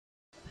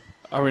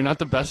Are we not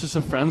the bestest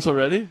of friends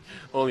already?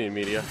 Only in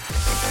media.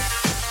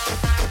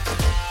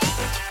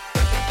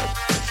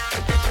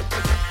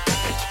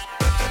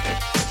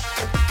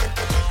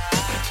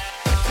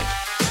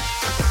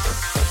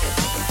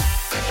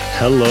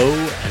 Hello,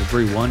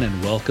 everyone,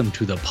 and welcome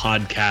to the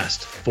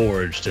podcast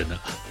forged in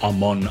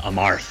Amon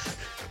Amarth.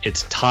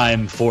 It's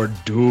time for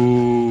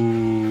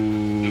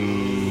Doom.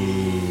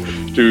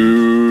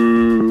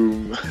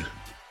 Doom.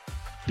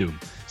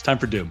 It's time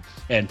for Doom.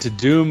 And to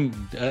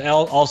Doom,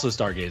 also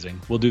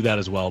stargazing. We'll do that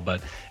as well.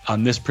 But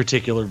on this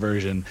particular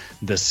version,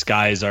 the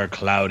skies are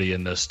cloudy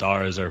and the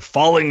stars are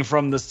falling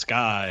from the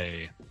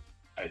sky.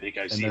 I think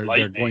I see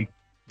lightning.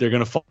 They're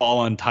going to fall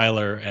on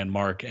Tyler and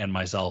Mark and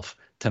myself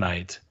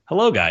tonight.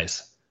 Hello,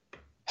 guys.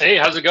 Hey,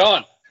 how's it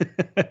going?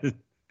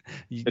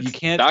 You It's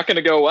can't. not going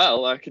to go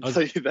well. I can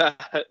tell you that.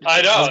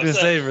 I know. I was going to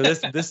say for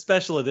this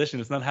special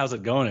edition, it's not how's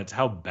it going. It's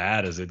how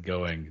bad is it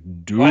going.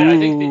 Doom. Well, I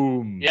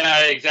think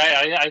yeah,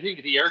 exactly. I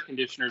think the air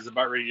conditioner is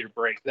about ready to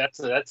break. That's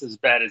as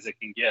bad as it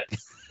can get.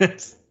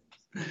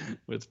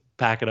 Let's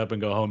pack it up and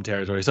go home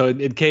territory. So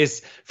in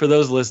case, for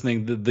those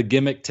listening, the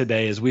gimmick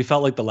today is we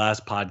felt like the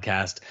last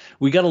podcast,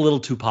 we got a little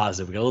too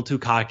positive. We got a little too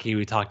cocky.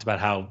 We talked about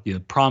how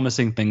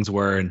promising things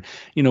were. And,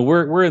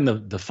 we're in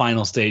the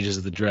final stages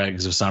of the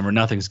dregs of summer.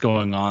 Nothing's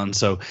going on.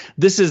 So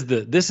this is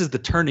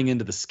the turning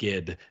into the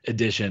skid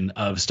edition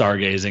of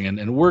Stargazing.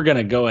 And we're going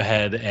to go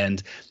ahead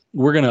and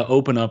we're going to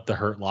open up the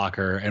hurt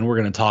locker and we're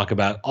going to talk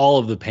about all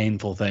of the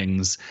painful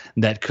things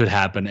that could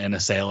happen and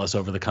assail us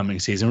over the coming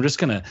season.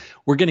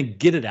 We're going to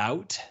get it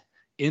out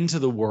into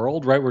the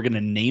world, right? We're going to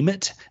name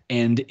it,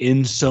 and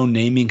in so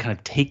naming, kind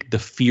of take the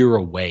fear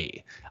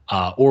away.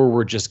 Or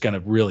we're just going to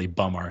really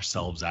bum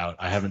ourselves out.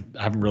 I haven't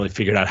really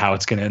figured out how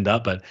it's going to end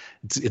up, but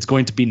it's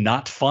going to be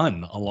not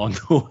fun along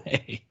the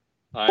way.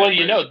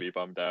 I'm be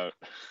bummed out.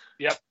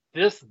 Yep.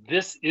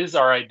 This is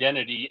our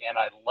identity, and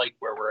I like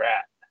where we're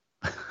at.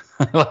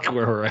 I like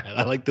where we're at.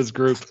 I like this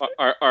group.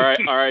 Our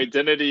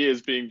identity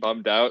is being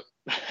bummed out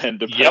and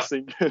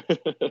depressing. Yep.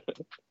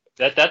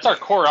 That's our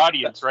core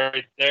audience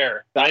right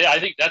there. I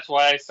think that's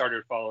why I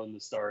started following the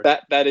Stars.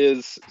 That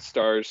is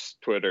Stars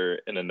Twitter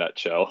in a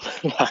nutshell.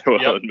 I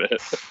will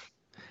admit.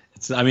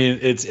 It's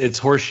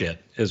horseshit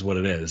is what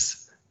it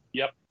is.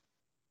 Yep.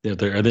 Are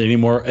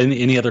there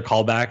any other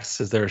callbacks?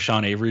 Is there a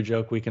Sean Avery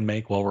joke we can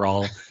make while we're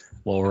all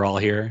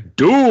here?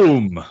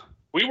 Doom.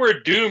 We were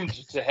doomed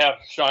to have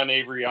Sean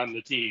Avery on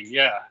the team.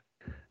 Yeah.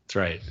 That's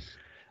right.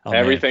 Oh,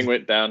 everything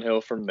went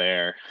downhill from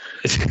there.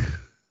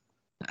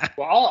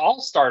 Well, I'll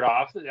start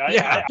off.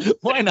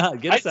 Why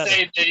not?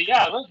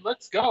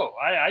 Let's go.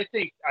 I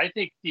think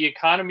the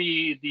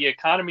economy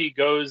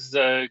goes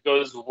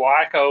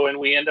wacko, and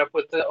we end up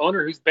with the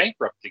owner who's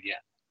bankrupt again.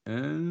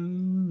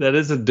 That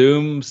is a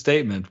doom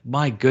statement.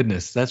 My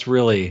goodness, that's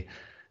really.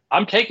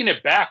 I'm taking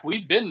it back.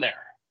 We've been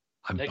there.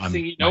 Next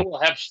thing you know,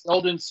 we'll have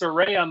Sheldon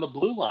Surrey on the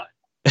blue line.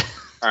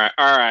 All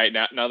right.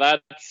 Now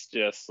that's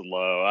just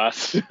low.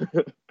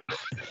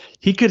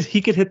 He could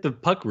hit the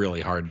puck really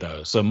hard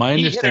though. So my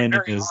understanding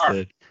is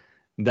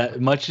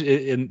that much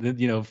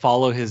in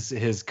follow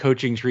his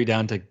coaching tree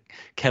down to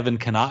Kevin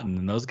Connaughton,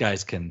 and those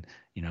guys can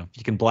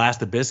you can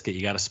blast a biscuit.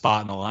 You got a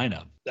spot in the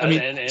lineup. And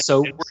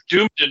we're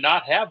doomed to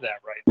not have that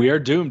right now. We are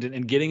doomed,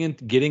 and getting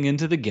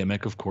into the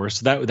gimmick, of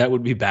course, that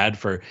would be bad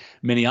for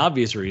many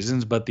obvious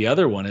reasons. But the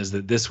other one is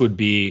that this would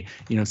be,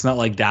 it's not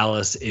like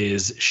Dallas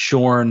is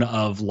shorn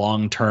of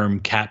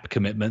long-term cap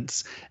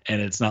commitments,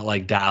 and it's not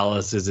like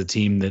Dallas is a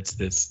team that's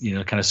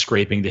kind of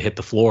scraping to hit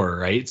the floor,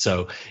 right?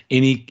 So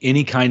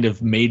any kind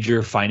of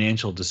major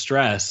financial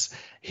distress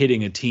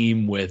hitting a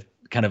team with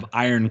kind of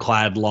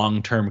ironclad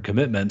long-term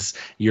commitments,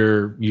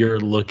 you're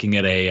looking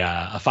at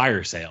a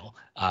fire sale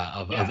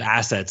of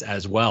assets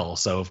as well.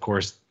 So of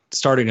course,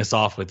 starting us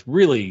off with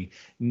really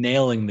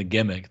nailing the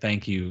gimmick.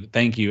 Thank you,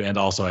 and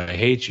also I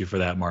hate you for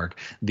that, Mark.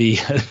 The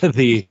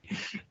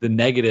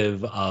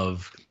negative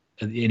of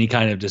any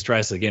kind of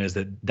distress again is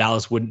that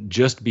Dallas wouldn't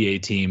just be a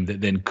team that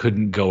then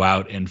couldn't go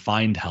out and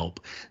find help.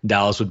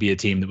 Dallas would be a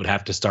team that would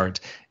have to start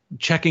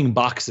checking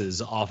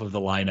boxes off of the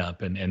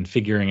lineup and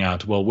figuring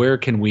out, well, where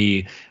can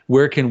we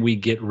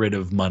get rid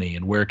of money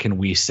and where can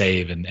we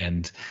save?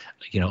 And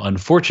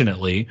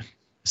unfortunately,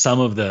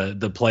 some of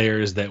the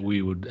players that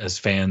we would as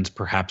fans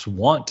perhaps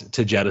want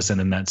to jettison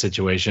in that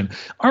situation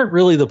aren't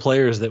really the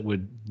players that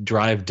would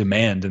drive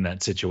demand in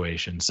that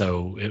situation.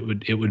 So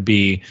it would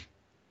be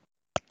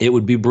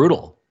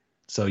brutal.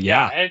 So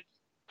yeah.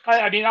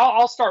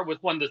 I'll start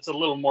with one that's a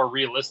little more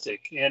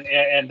realistic,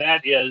 and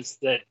that is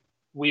that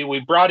we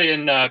brought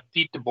in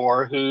Pete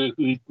DeBoer,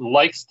 who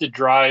likes to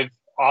drive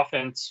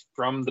offense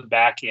from the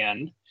back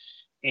end,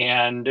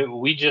 and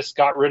we just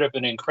got rid of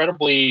an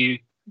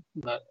incredibly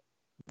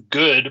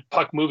good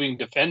puck-moving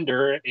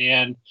defender.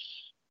 And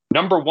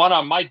number one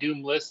on my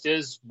doom list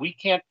is we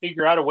can't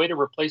figure out a way to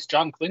replace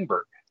John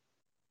Klingberg.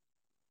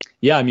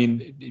 Yeah,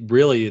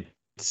 really,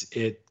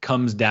 it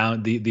comes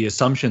down, the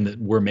assumption that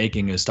we're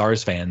making as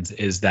Stars fans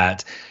is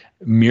that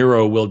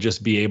Miro will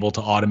just be able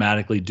to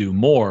automatically do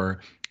more,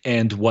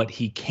 and what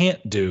he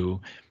can't do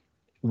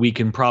we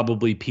can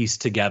probably piece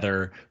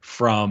together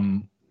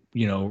from,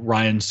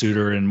 Ryan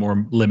Suter and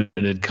more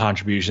limited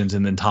contributions,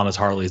 and then Thomas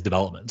Harley's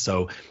development.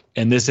 So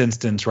in this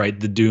instance, right,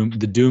 the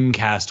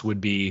Doomcast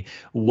would be,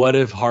 what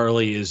if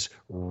Harley is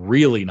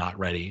really not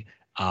ready,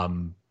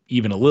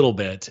 even a little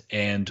bit,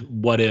 and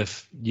what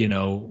if,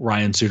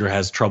 Ryan Suter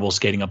has trouble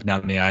skating up and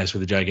down the ice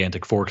with a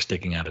gigantic fork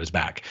sticking out of his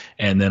back,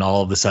 and then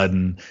all of a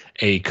sudden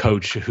a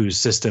coach whose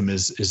system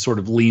is sort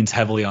of leans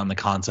heavily on the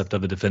concept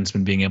of a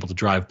defenseman being able to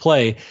drive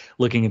play,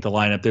 looking at the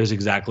lineup, there's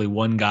exactly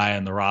one guy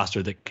on the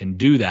roster that can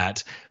do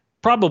that,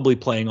 probably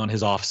playing on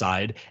his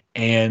offside.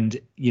 And,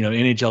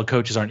 NHL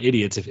coaches aren't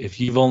idiots. If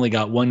you've only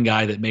got one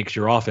guy that makes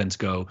your offense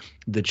go,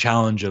 the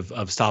challenge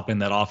of stopping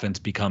that offense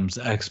becomes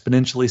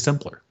exponentially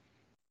simpler.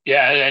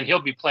 Yeah, and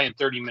he'll be playing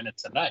 30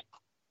 minutes a night.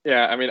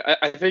 Yeah, I mean,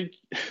 I think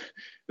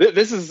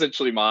this is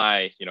essentially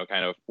my,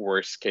 kind of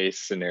worst case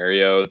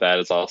scenario that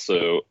is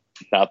also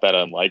not that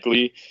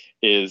unlikely.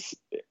 Is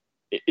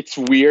it's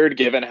weird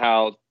given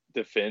how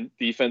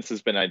defense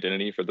has been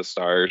identity for the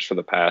Stars for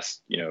the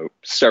past,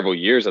 several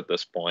years at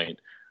this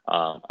point.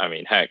 I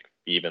mean, heck,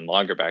 even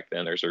longer back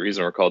then. There's a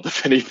reason we're called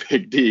defending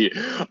Big D.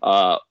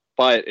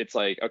 But it's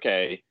like,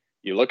 okay,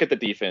 you look at the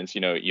defense,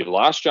 you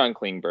lost John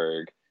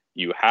Klingberg,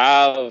 you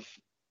have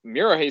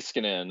Miro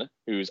Heiskanen,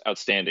 who's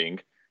outstanding,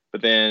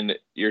 but then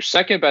your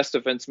second best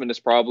defenseman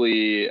is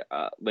probably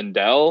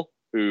Lindell,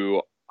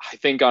 who I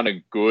think on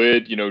a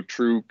good,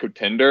 true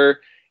contender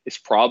is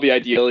probably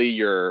ideally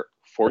your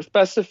fourth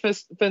best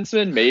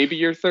defenseman, maybe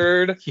your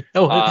third. You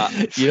know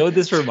what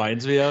this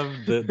reminds me of?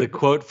 The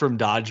quote from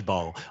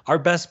Dodgeball. Our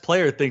best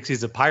player thinks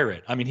he's a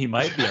pirate. I mean, he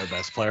might be our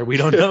best player. We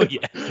don't know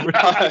yet. We're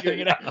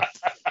figuring it out.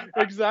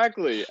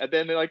 Exactly. And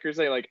then, like you're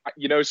saying,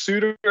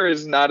 Suter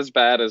is not as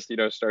bad as,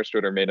 Star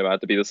Twitter made him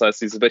out to be this last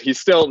season, but he's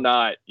still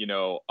not,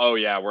 oh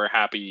yeah, we're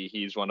happy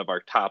he's one of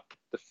our top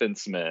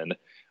defensemen.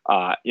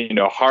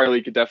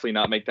 Harley could definitely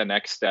not make the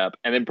next step.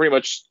 And then pretty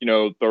much,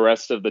 the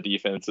rest of the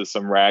defense is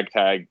some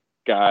ragtag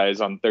guys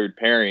on third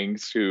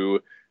pairings who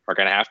are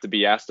going to have to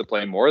be asked to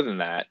play more than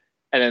that.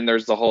 And then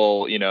there's the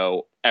whole,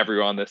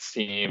 everyone on this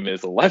team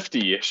is a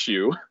lefty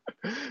issue.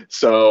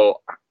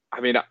 So, I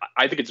mean,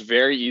 I think it's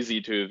very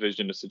easy to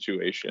envision a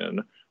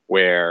situation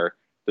where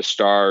the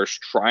Stars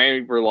try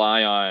and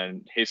rely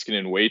on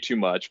Heiskanen way too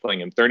much, playing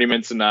him 30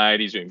 minutes a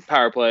night. He's doing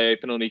power play,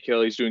 penalty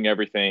kill. He's doing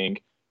everything.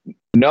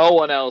 No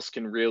one else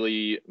can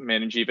really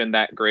manage even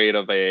that great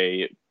of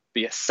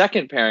be a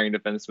second pairing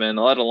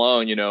defenseman, let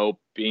alone,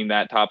 being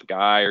that top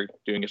guy or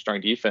doing a strong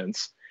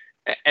defense.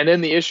 And then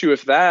the issue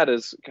with that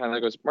is kind of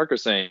like what Mark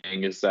was saying,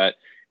 is that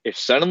if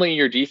suddenly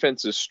your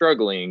defense is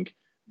struggling,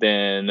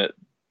 then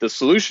the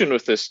solution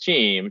with this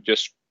team,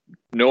 just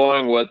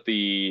knowing what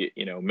the,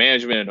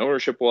 management and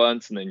ownership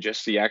wants, and then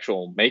just the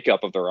actual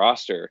makeup of the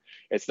roster,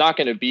 it's not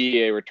going to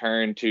be a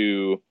return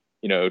to,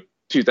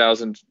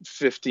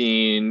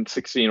 2015,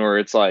 16, where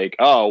it's like,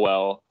 oh,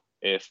 well,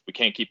 if we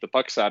can't keep the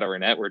pucks out of our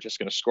net, we're just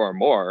going to score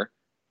more.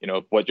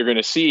 What you're going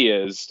to see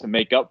is, to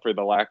make up for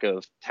the lack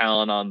of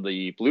talent on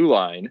the blue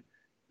line,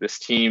 this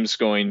team's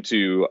going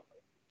to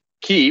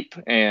keep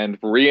and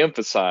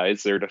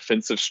re-emphasize their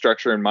defensive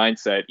structure and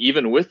mindset,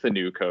 even with the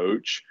new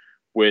coach,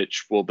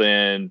 which will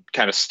then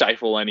kind of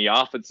stifle any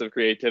offensive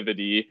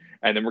creativity.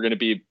 And then we're going to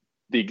be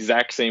the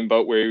exact same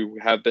boat where we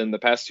have been the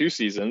past two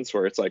seasons,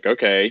 where it's like,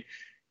 okay,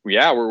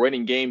 yeah, we're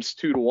winning games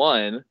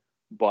 2-1,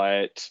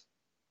 but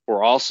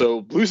we're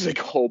also losing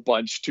a whole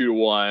bunch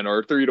 2-1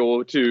 or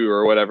 3-2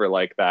 or whatever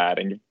like that.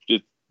 And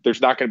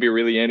there's not going to be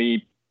really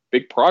any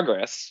big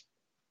progress.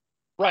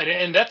 Right.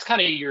 And that's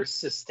kind of your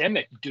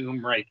systemic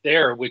doom right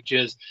there, which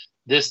is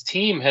this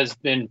team has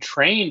been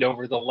trained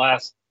over the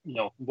last,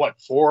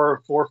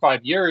 4 or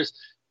 5 years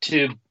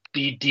to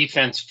be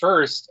defense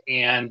first.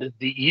 And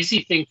the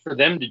easy thing for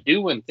them to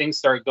do when things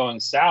start going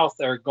south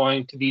are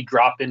going to be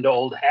drop into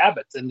old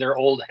habits. And their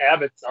old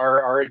habits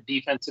are a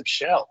defensive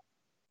shell.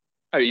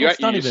 Oh, you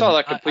saw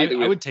that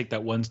completely. I would take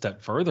that one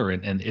step further,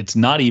 and it's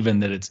not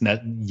even that it's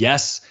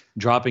yes,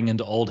 dropping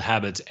into old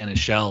habits and a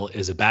shell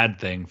is a bad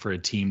thing for a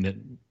team that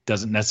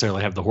doesn't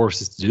necessarily have the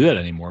horses to do that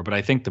anymore. But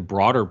I think the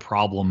broader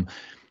problem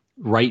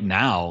right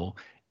now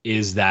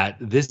is that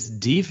this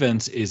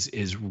defense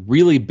is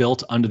really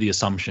built under the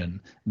assumption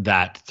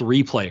that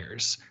three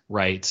players,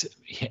 right?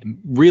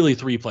 Really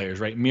three players,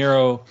 right?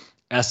 Miro,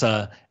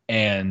 Essa,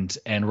 and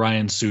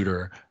Ryan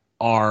Suter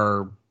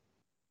are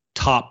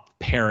top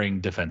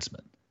pairing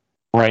defensemen,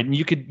 right? And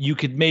you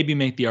could maybe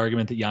make the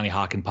argument that Yanni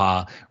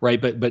Hakanpää,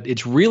 right? But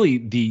it's really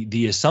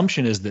the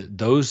assumption is that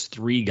those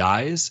three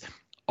guys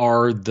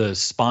are the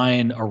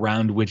spine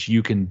around which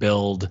you can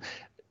build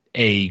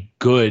a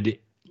good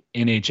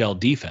NHL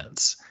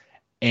defense.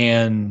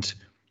 And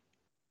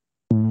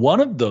one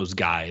of those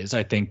guys,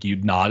 I think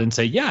you'd nod and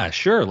say, yeah,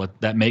 sure,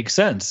 that makes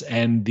sense.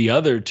 And the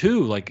other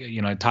two, like,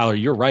 Tyler,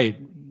 you're right.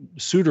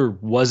 Suter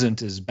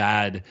wasn't as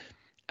bad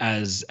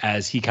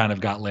as he kind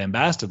of got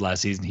lambasted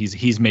last season.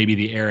 He's maybe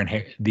the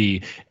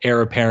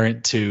heir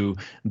apparent to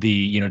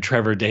the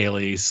Trevor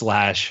Daley /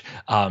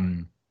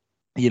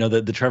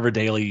 the Trevor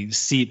Daley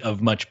seat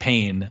of much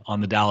pain on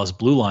the Dallas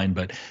blue line,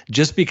 but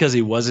just because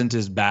he wasn't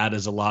as bad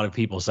as a lot of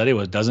people said he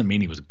was doesn't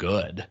mean he was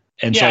good.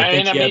 And so I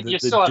think, you the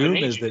still have an doom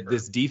is age that curve.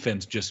 this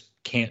defense just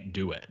can't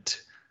do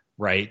it,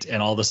 right?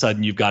 And all of a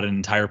sudden you've got an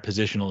entire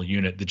positional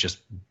unit that just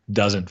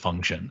doesn't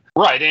function.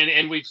 Right,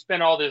 and we've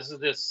spent all this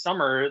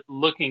summer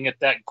looking at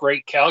that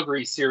great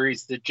Calgary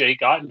series that Jake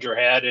Ottinger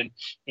had,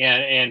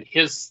 and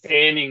his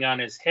standing on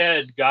his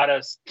head got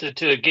us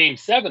to Game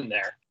 7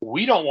 there.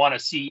 We don't want to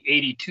see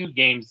 82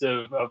 games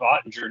of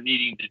Ottinger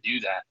needing to do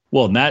that.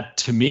 Well, and that,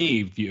 to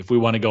me, if we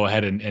want to go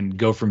ahead and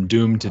go from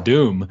doom to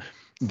doom,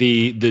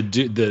 the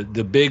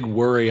big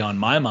worry on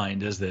my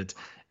mind is that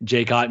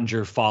Jake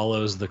Ottinger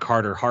follows the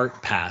Carter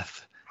Hart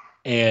path,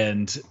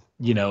 and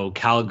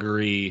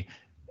Calgary,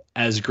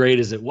 as great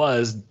as it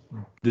was,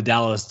 the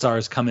Dallas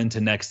Stars come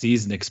into next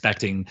season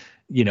expecting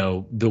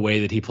the way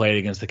that he played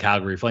against the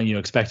Calgary Flames,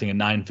 expecting a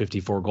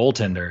 .954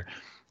 goaltender,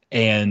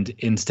 and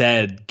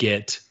instead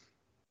get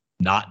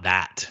not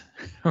that,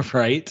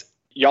 right?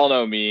 Y'all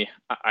know me.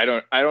 I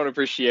don't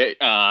appreciate.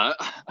 I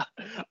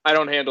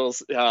don't handle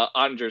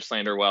Ottinger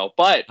slander well.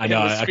 But I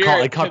know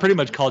I pretty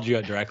much called you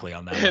out directly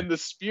on that. In the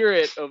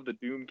spirit of the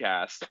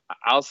Doomcast,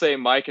 I'll say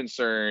my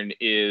concern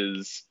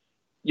is,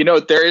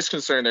 there is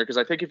concern there, because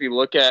I think if you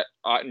look at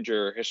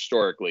Ottinger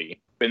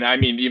historically, and I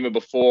mean even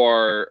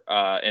before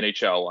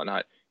NHL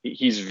whatnot,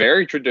 he's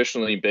very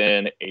traditionally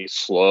been a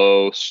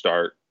slow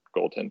start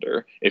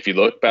goaltender. If you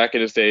look back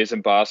at his days in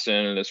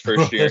Boston and his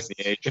first year in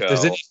the AHL, if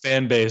there's any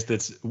fan base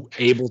that's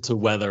able to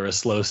weather a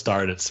slow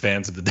start, it's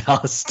fans of the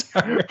Dallas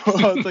Stars.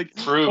 Well, it's like,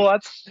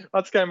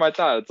 that's kind of my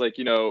thought. It's like,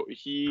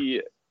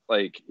 he,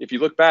 like, if you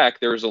look back,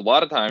 there was a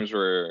lot of times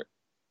where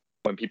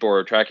when people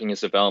were tracking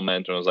his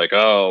development and it was like,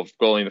 oh,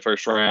 goalie in the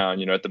first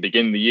round, at the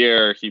beginning of the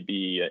year, he'd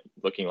be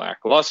looking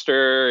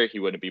lackluster. He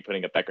wouldn't be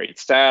putting up that great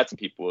stats, and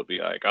people would be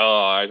like,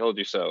 oh, I told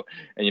you so.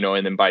 And,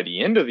 and then by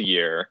the end of the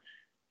year,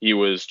 he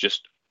was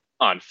just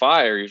on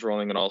fire. He's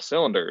rolling in all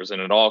cylinders,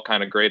 and it all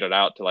kind of graded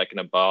out to like an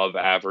above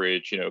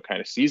average, kind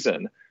of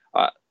season.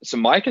 So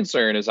my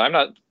concern is I'm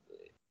not,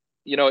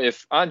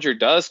 if Ottinger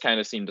does kind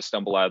of seem to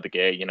stumble out of the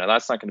gate,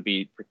 that's not going to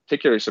be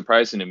particularly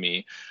surprising to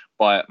me.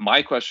 But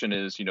my question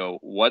is,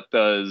 what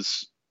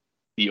does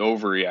the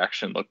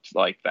overreaction look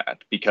like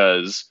that?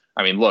 Because,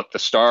 I mean, look, the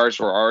Stars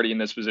were already in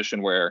this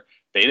position where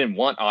they didn't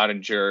want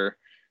Ottinger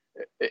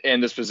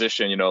in this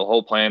position. The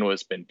whole plan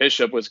was Ben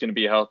Bishop was going to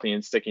be healthy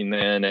and sticking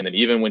in. And then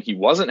even when he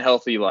wasn't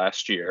healthy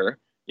last year,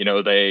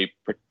 they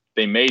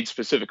made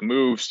specific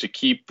moves to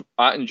keep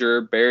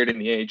Ottinger buried in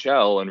the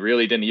AHL and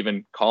really didn't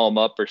even call him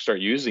up or start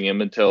using him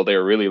until they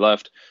were really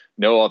left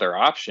no other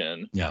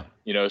option. Yeah.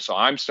 So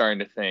I'm starting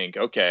to think,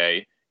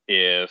 okay,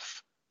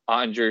 if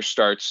Ottinger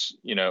starts,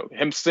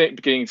 him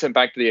getting sent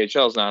back to the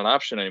AHL is not an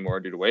option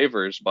anymore due to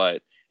waivers.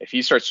 But if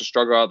he starts to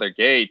struggle out of their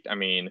gate, I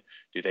mean,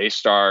 do they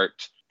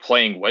start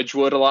playing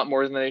Wedgwood a lot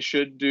more than they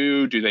should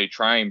do? Do they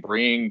try and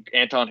bring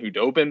Anton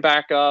Hudobin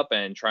back up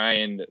and try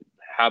and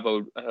have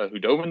a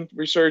Hudobin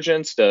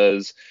resurgence?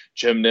 Does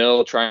Jim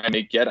Nill try and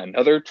make yet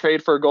another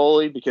trade for a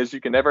goalie? Because you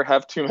can never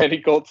have too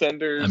many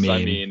goaltenders. I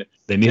mean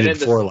they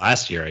needed 4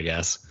 last year, I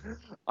guess.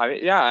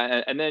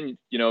 And then,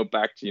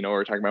 back to,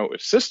 we're talking about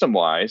with system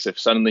wise, if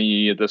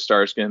suddenly the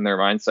Stars get in their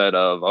mindset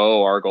of,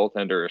 oh, our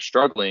goaltender is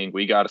struggling,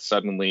 we got to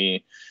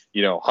suddenly,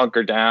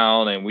 hunker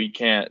down, and we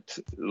can't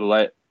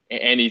let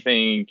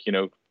anything,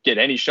 get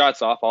any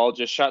shots off, all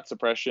just shot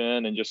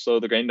suppression and just slow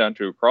the game down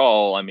to a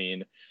crawl. I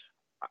mean,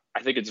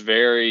 I think it's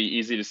very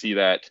easy to see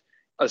that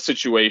a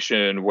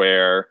situation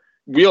where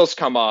wheels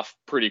come off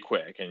pretty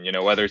quick, and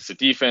whether it's the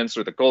defense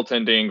or the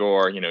goaltending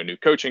or new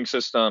coaching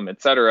system,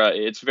 etc.,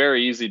 it's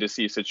very easy to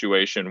see a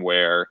situation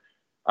where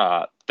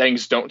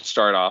things don't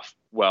start off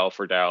well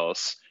for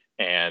Dallas,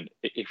 and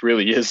it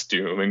really is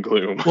doom and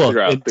gloom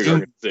throughout the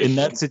organization. In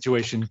that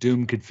situation,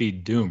 doom could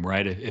feed doom,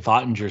 right? If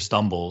Ottinger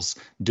stumbles,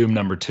 doom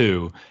number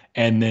 2,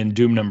 and then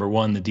doom number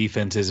 1, the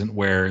defense isn't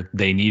where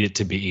they need it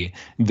to be,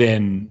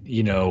 then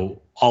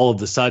all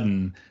of a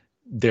sudden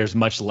there's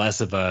much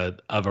less of a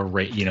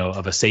rate,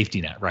 of a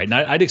safety net, right? And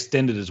I'd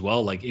extend it as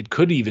well. Like, it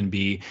could even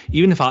be,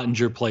 even if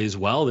Ottinger plays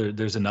well,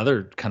 there's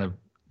another kind of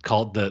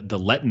called the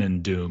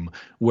Lettinen doom,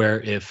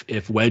 where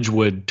if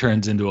Wedgwood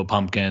turns into a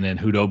pumpkin and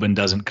Hudobin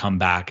doesn't come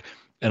back,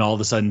 and all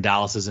of a sudden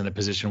Dallas is in a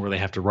position where they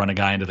have to run a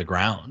guy into the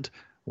ground,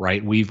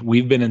 right?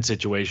 We've been in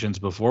situations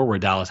before where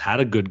Dallas had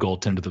a good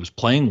goaltender that was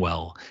playing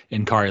well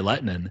in Kari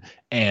Lettinen,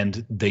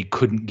 and they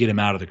couldn't get him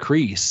out of the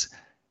crease.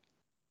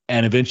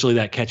 And eventually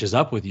that catches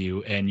up with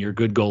you, and your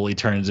good goalie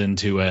turns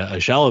into a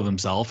shell of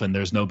himself, and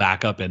there's no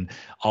backup, and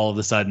all of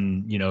a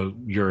sudden,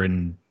 you're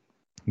in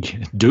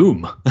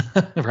doom,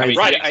 right?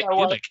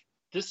 Right.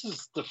 This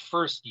is the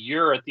first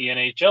year at the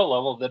NHL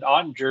level that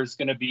Ottinger is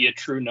going to be a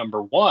true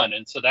number 1,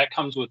 and so that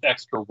comes with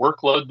extra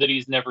workload that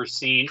he's never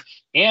seen,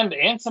 and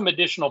some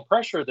additional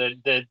pressure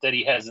that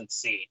he hasn't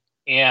seen.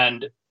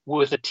 And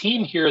with a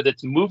team here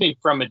that's moving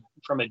from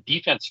a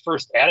defense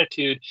first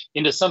attitude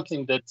into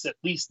something that's at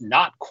least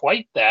not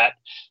quite that,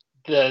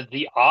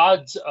 the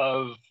odds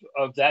of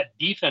that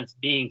defense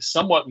being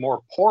somewhat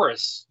more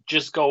porous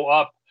just go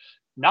up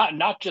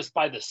not just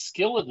by the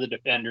skill of the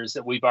defenders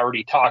that we've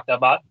already talked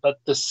about, but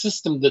the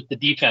system that the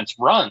defense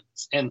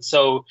runs. And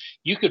so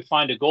you could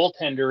find a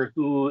goaltender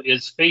who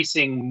is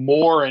facing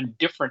more and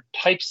different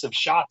types of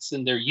shots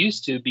than they're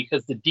used to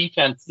because the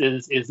defense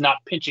is not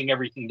pinching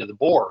everything to the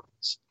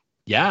boards.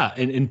 Yeah,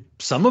 and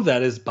some of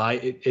that is by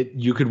it.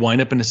 You could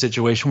wind up in a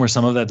situation where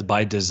some of that's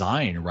by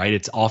design, right?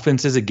 It's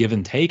offense is a give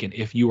and take, and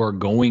if you are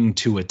going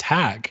to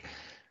attack,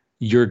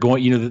 you're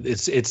going.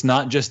 It's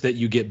not just that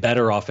you get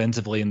better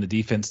offensively and the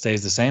defense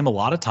stays the same. A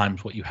lot of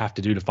times, what you have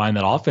to do to find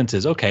that offense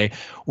is okay.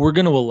 We're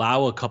going to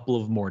allow a couple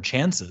of more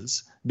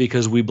chances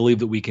because we believe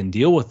that we can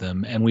deal with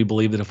them, and we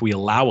believe that if we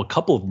allow a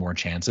couple of more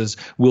chances,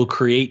 we'll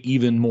create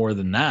even more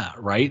than that,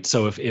 right?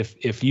 So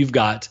if you've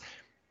got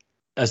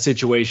a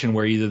situation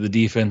where either the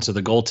defense or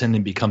the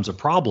goaltending becomes a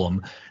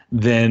problem,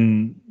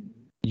 then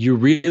you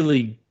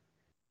really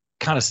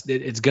kind of,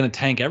 it's going to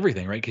tank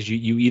everything, right? Because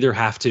you either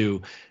have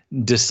to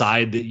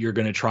decide that you're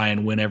going to try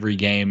and win every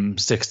game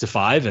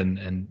 6-5,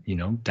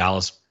 and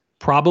Dallas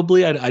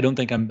probably, I don't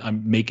think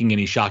I'm making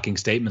any shocking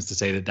statements to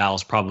say that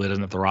Dallas probably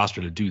doesn't have the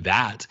roster to do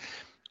that,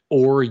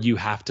 or you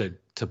have to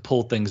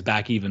pull things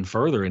back even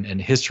further. And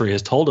history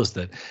has told us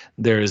that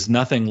there is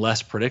nothing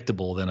less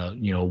predictable than a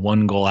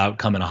 1-goal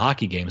outcome in a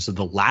hockey game. So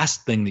the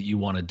last thing that you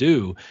want to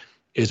do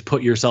is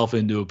put yourself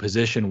into a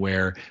position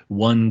where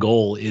 1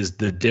 goal is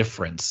the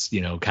difference,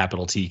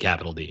 capital T,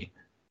 capital D.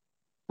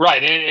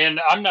 Right. And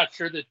I'm not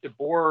sure that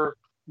DeBoer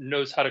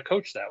knows how to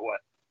coach that way.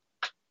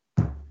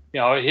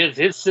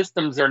 His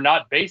systems are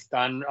not based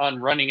on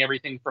running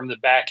everything from the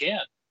back end.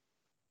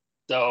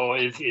 So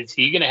is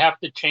he going to have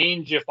to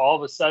change if all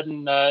of a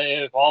sudden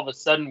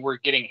we're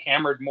getting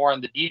hammered more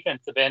on the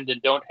defensive end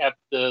and don't have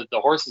the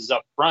horses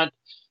up front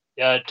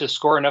to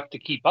score enough to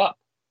keep up?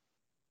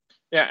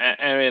 Yeah,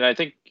 I mean, I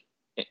think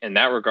in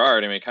that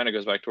regard, it kind of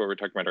goes back to what we were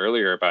talking about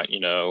earlier about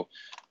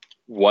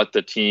what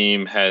the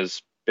team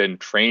has been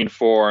trained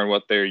for and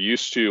what they're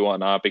used to or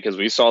not, because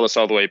we saw this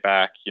all the way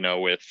back,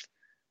 with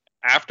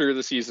after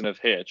the season of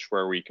Hitch,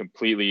 where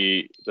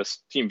this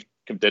team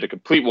did a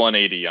complete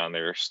 180 on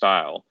their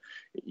style.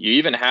 You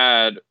even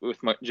had with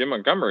Jim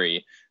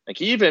Montgomery,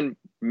 he even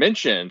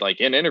mentioned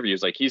in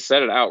interviews, he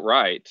said it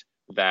outright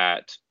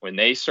that when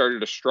they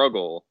started to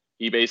struggle,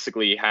 he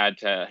basically had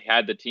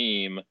the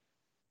team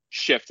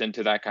shift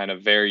into that kind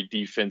of very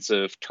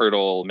defensive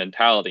turtle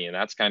mentality. And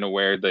that's kind of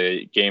where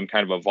the game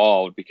kind of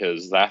evolved,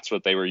 because that's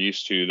what they were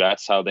used to.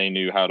 That's how they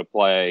knew how to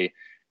play.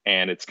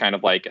 And it's kind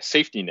of like a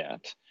safety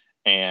net.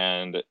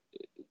 And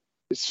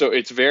so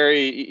it's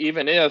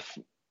even if,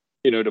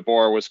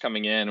 DeBoer was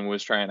coming in and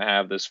was trying to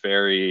have this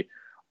very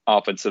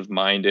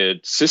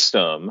offensive-minded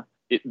system,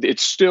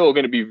 it's still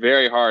going to be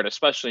very hard,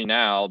 especially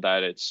now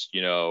that it's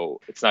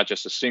not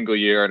just a single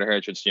year under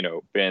Hitch. It's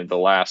been the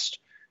last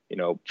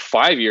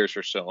 5 years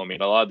or so. I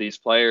mean, a lot of these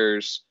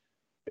players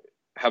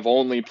have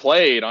only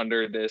played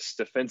under this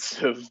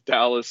defensive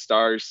Dallas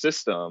Stars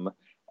system.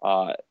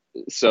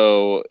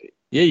 So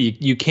yeah,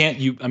 you can't.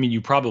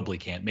 You probably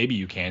can't. Maybe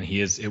you can.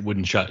 It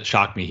wouldn't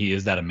shock me. He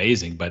is that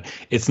amazing. But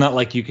it's not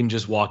like you can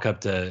just walk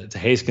up to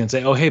Haskin and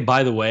say, "Oh, hey,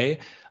 by the way,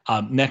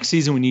 next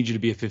season we need you to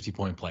be a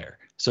 50-point player."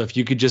 So if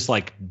you could just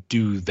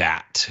do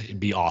that,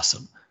 it'd be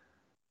awesome.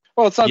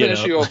 Well, it's not an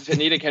issue of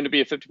needing him to be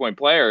a 50-point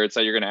player. It's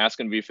that you're going to ask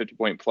him to be a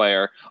 50-point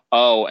player.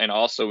 Oh, and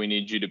also we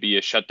need you to be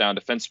a shutdown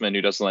defenseman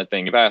who doesn't let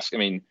things pass. I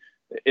mean,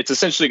 it's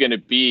essentially going to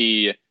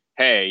be,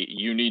 hey,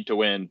 you need to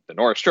win the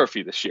Norris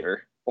Trophy this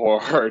year,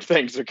 or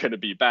things are going to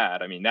be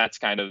bad. I mean, that's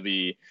kind of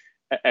the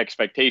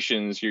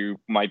expectations you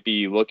might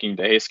be looking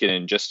to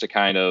Heiskanen just to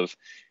kind of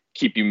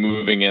keep you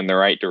moving in the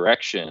right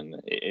direction.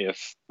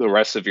 If the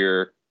rest of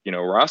your,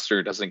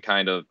 roster doesn't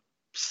kind of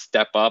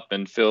step up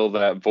and fill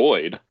that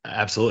void.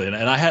 Absolutely.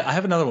 And I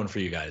have another one for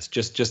you guys,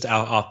 just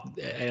out off.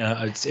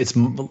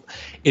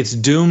 It's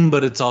doom,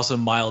 but it's also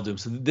mild doom.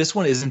 So this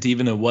one isn't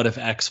even a what if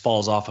X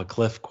falls off a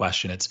cliff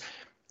question. It's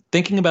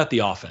thinking about the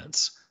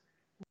offense.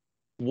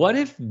 What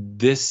if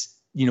this,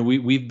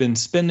 we've been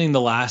spending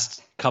the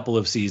last couple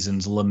of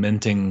seasons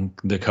lamenting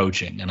the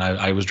coaching, and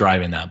I was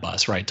driving that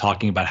bus, right,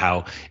 talking about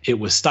how it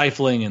was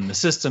stifling and the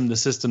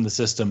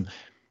system.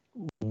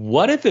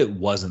 What if it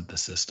wasn't the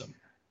system?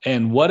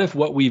 And what if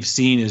what we've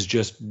seen is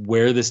just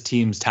where this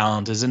team's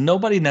talent is, and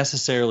nobody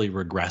necessarily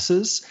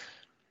regresses,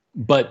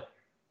 but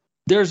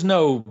there's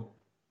no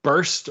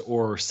burst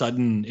or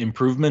sudden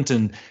improvement,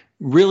 and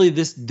really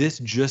this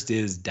just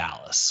is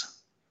Dallas.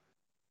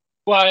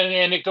 Well,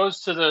 and it goes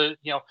to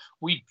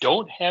we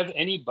don't have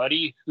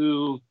anybody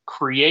who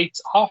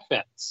creates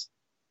offense,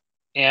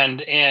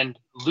 and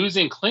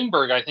losing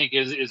Klingberg, I think,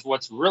 is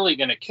what's really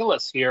going to kill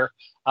us here.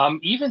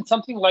 Even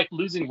something like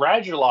losing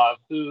Radulov,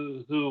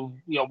 who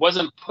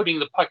wasn't putting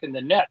the puck in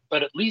the net,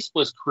 but at least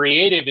was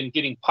creative in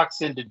getting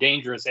pucks into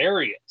dangerous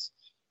areas.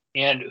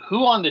 And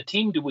who on the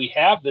team do we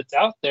have that's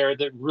out there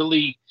that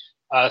really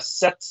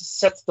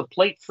sets the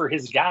plate for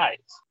his guys?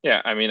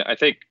 Yeah, I mean, I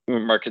think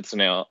Mark hits the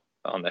nail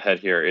on the head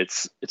here.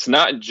 It's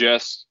not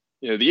just,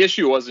 the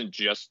issue wasn't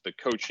just the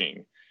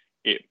coaching.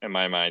 In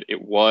my mind, it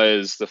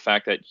was the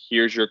fact that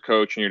here's your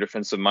coach and your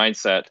defensive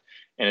mindset,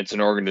 and it's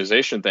an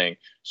organization thing.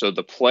 So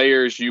the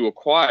players you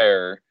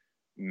acquire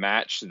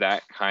match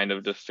that kind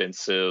of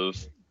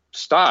defensive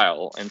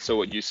style. And so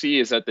what you see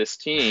is that this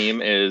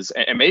team is,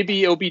 and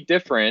maybe it'll be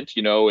different,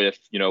 if,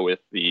 with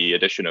the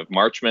addition of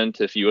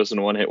Marchment, if he was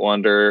a one-hit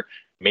wonder,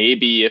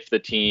 maybe if the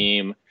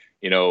team,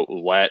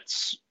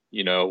 lets,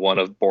 one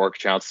of Bork,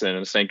 Johnson,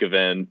 and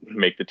Stankoven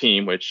make the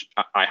team, which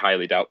I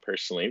highly doubt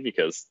personally,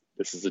 because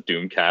this is a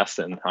Doomcast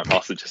and I'm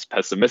also just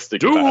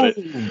pessimistic about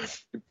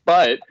it.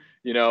 But,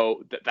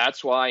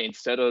 that's why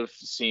instead of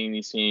seeing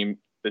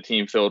the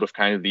team filled with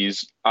kind of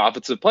these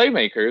offensive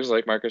playmakers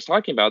like Mark is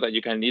talking about, that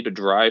you kind of need to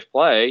drive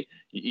play,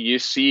 you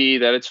see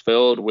that it's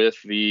filled with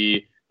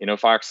the,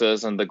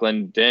 Foxes and the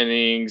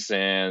Glendennings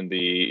and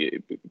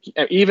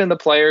even the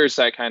players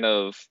that kind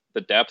of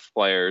the depth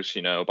players,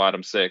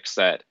 bottom six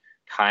that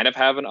kind of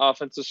have an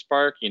offensive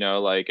spark,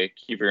 like a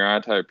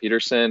Kiviranta or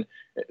Peterson.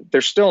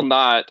 They're still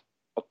not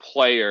a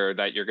player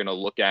that you're going to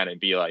look at and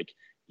be like,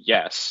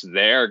 yes,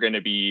 they're going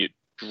to be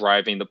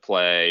driving the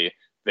play.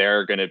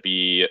 They're going to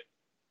be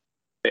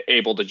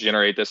able to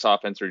generate this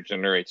offense or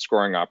generate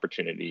scoring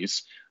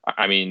opportunities.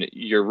 I mean,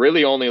 you're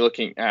really only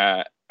looking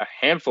at a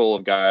handful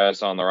of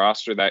guys on the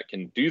roster that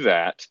can do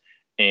that.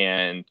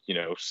 And,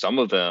 some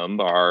of them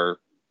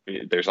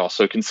there's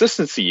also a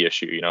consistency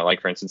issue,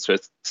 like for instance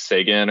with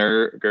Sagan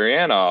or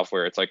Gurianov,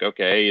 where it's like,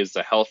 okay, is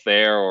the health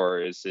there,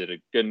 or is it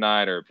a good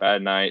night or a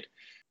bad night?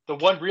 The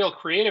one real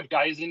creative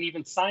guy isn't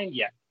even signed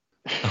yet.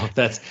 Oh,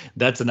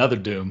 that's another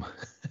doom.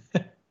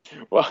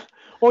 well,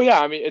 yeah.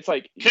 I mean, it's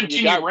like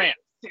continue rant.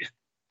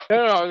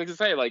 No, I was gonna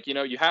say, like,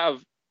 you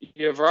have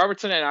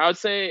Robertson, and I would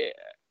say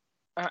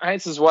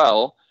Heinz as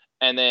well,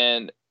 and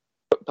then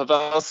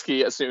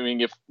Pavelski,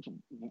 assuming if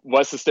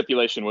what's the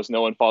stipulation was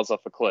no one falls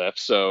off a cliff,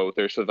 so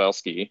there's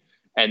Pavelski,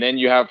 and then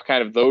you have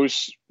kind of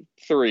those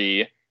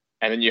three,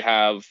 and then you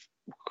have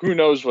who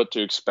knows what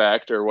to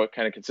expect or what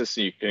kind of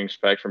consistency you can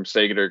expect from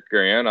Sagan or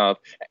Gurianov,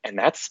 and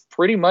that's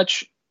pretty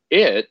much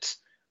it,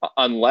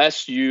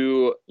 unless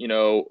you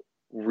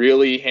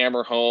really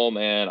hammer home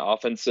an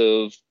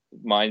offensive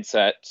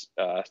mindset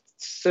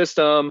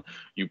system.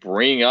 You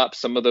bring up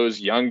some of those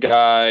young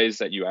guys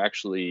that you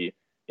actually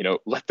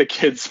let the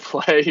kids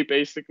play,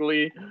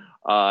 basically.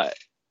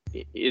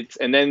 It's,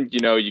 and then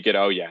you get,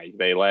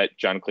 they let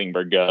John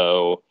Klingberg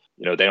go,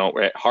 they don't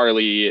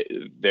Harley.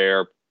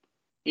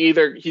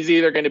 He's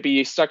either going to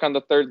be stuck on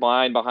the third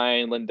line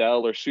behind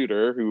Lindell or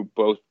Suter, who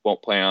both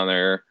won't play on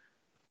their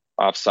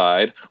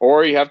offside,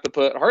 or you have to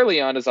put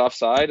Harley on his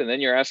offside, and then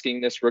you're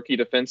asking this rookie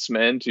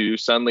defenseman to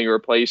suddenly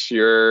replace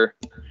your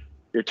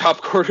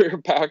top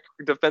quarterback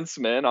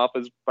defenseman off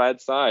his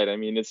bad side. I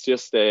mean, it's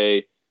just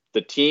the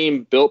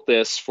team built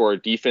this for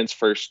a defense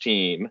first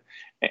team,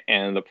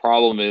 and the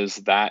problem is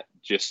that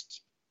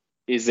just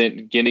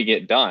isn't going to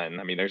get done.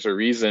 I mean, there's a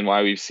reason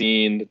why we've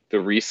seen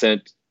the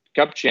recent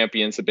Cup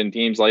champions have been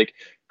teams like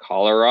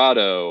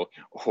Colorado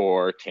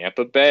or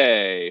Tampa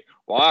Bay,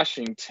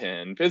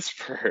 Washington,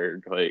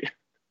 Pittsburgh, like.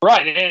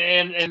 Right,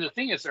 and the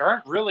thing is, there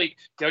aren't really.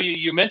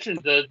 You mentioned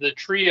the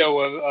trio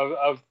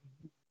of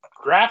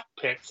draft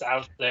picks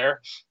out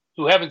there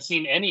who haven't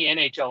seen any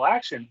NHL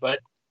action, but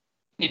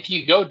if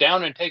you go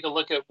down and take a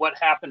look at what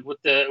happened with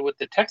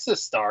the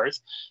Texas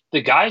Stars,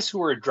 the guys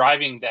who are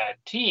driving that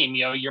team,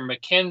 your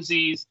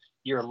McKenzies,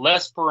 your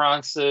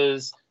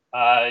L'Esperances,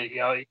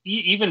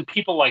 even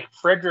people like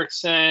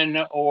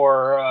Fredrickson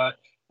or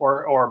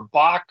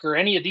Bach or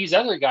any of these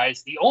other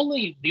guys, the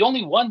only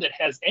one that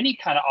has any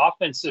kind of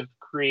offensive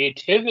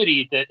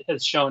creativity that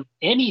has shown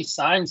any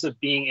signs of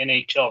being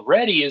NHL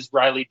ready is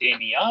Riley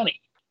Damiani.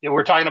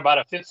 We're talking about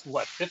a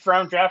fifth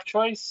round draft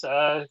choice.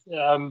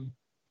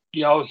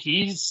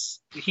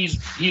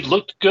 He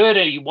looked good,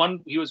 and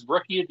he was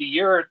rookie of the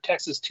year at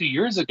Texas 2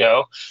 years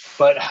ago,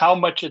 but how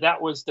much of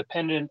that was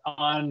dependent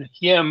on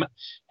him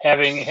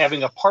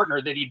having a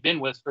partner that he'd been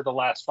with for the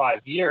last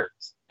 5 years?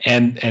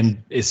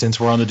 And since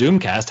we're on the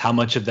Doomcast, how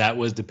much of that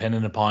was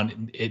dependent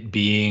upon it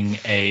being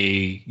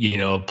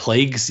a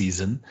plague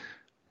season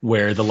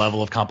where the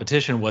level of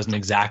competition wasn't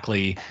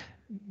exactly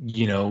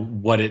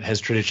what it has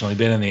traditionally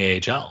been in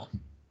the AHL?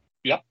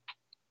 Yep.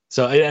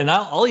 So, and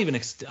I'm going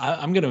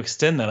to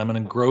extend that. I'm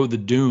going to grow the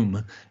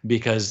doom,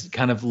 because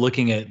kind of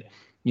looking at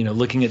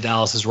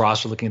Dallas's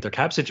roster, looking at their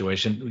cap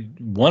situation,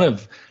 one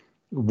of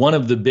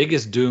the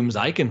biggest dooms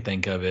I can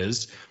think of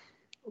is,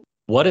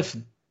 what if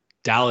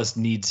Dallas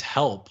needs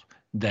help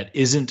that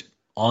isn't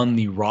on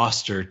the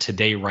roster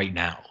today right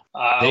now?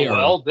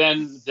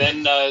 Then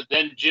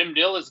Jim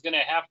Dill is going to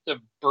have to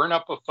burn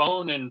up a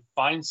phone and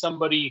find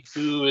somebody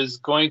who is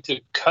going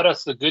to cut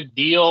us a good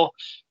deal,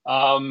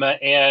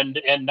 and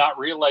not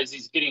realize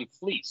he's getting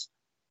fleeced.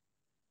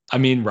 I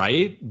mean,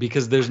 right?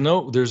 Because there's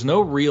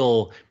no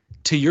real,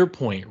 to your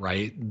point,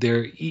 right?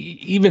 There,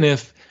 even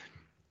if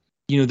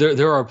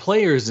there are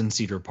players in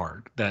Cedar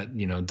Park that,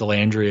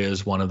 Delandria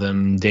is one of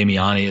them,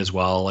 Damiani as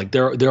well. Like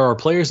there are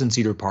players in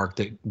Cedar Park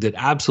that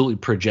absolutely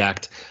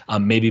project,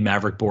 maybe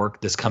Maverick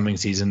Bork this coming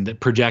season, that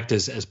project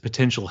as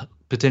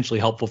potentially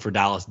helpful for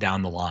Dallas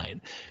down the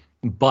line.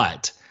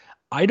 But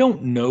I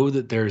don't know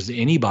that there's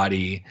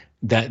anybody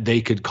that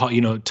they could call,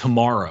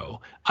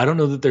 tomorrow. I don't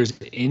know that there's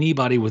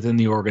anybody within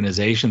the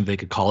organization that they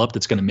could call up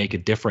that's going to make a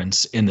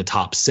difference in the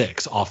top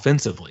 6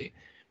 offensively.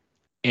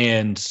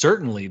 And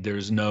certainly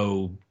there's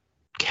no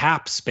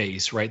cap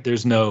space, right?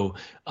 There's no,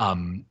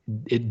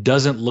 it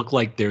doesn't look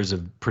like there's a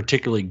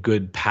particularly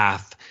good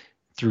path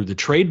through the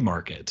trade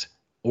market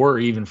or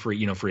even for,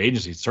 free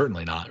agency.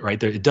 Certainly not,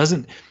 right?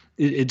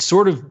 It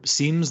sort of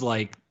seems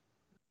like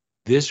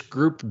this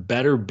group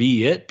better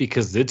be it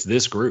because it's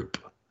this group.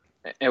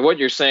 And what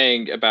you're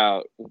saying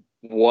about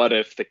what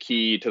if the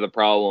key to the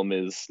problem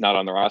is not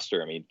on the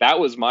roster? I mean, that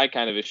was my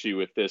kind of issue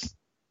with this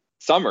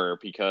summer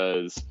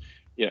because,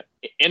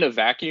 in a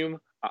vacuum,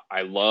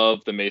 I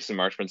love the Mason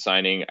Marchment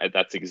signing.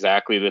 That's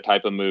exactly the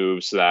type of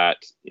moves that,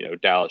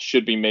 Dallas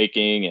should be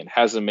making and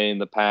hasn't made in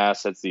the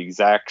past. That's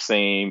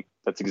exactly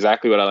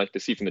what I like to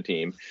see from the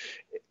team,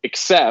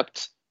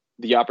 except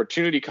the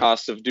opportunity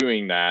cost of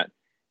doing that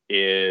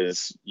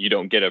is you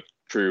don't get a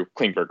true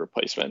Klingberg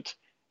replacement.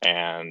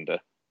 And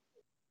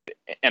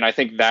I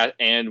think that,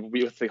 and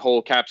with the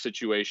whole cap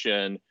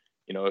situation,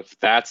 if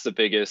that's the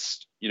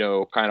biggest,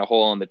 kind of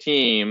hole on the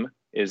team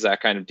is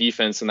that kind of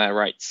defense on that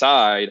right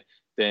side,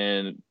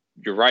 then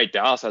you're right.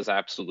 Dallas has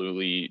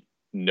absolutely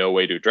no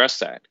way to address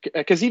that.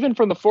 Because even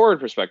from the forward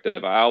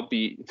perspective, I'll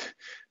be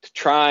to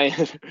try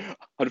and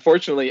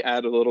unfortunately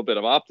add a little bit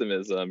of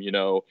optimism.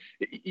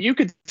 You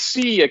could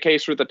see a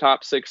case where the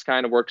top 6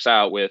 kind of works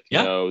out with,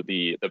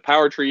 the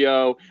power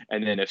trio.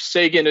 And then if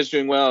Sagan is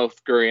doing well,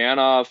 if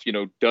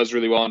Gurianov, does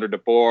really well under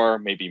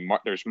DeBoer, maybe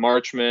there's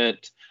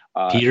Marchment.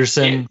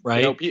 Peterson,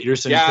 right?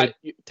 Peterson could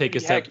take a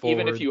step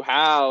forward. Even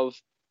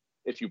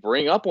if you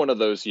bring up one of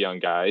those young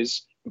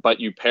guys,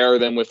 but you pair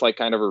them with like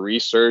kind of a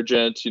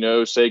resurgent,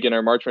 Sagan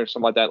or Marchment or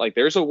something like that. Like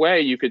there's a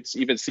way you could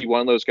even see one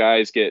of those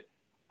guys get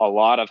a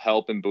lot of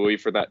help and buoy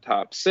for that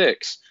top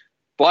 6.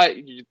 But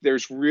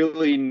there's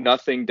really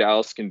nothing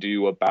Dallas can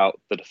do about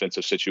the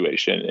defensive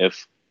situation.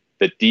 If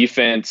the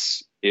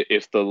defense,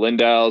 if the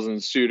Lindells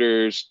and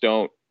Suitors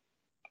don't,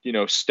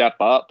 step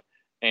up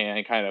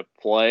and kind of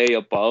play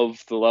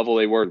above the level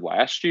they were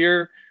last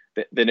year,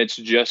 then it's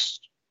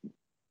just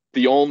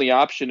the only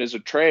option is a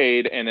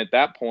trade. And at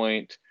that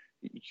point,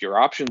 your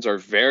options are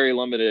very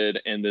limited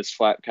in this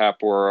flat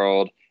cap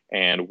world.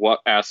 And what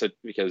asset,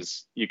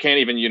 because you can't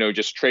even,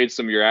 just trade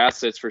some of your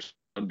assets for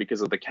someone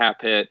because of the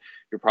cap hit.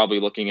 You're probably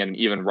looking at an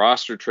even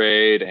roster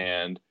trade.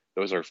 And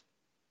those are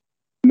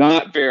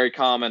not very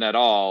common at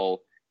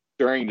all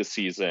during the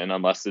season,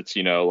 unless it's,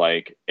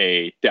 like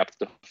a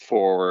depth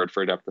forward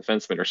for a depth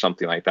defenseman or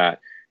something like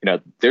that.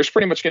 There's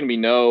pretty much going to be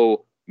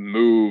no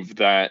move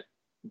that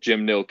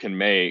Jim Nill can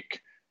make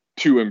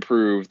to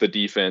improve the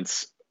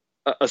defense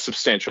a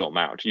substantial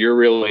amount. You're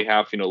really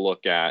having to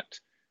look at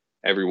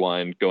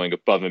everyone going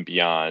above and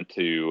beyond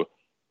to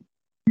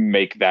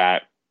make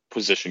that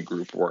position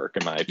group work,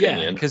 in my opinion.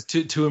 Yeah, because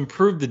to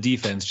improve the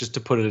defense, just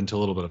to put it into a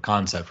little bit of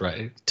context,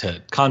 right?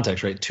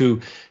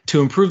 To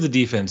improve the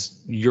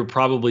defense, you're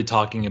probably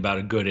talking about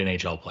a good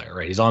NHL player,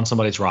 right? He's on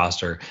somebody's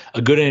roster.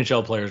 A good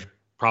NHL player is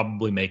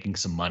probably making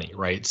some money,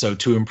 right? So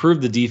to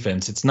improve the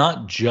defense, it's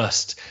not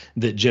just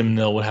that Jim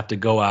Nill would have to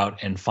go out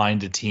and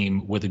find a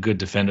team with a good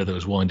defender that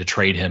was willing to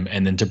trade him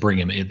and then to bring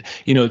him in.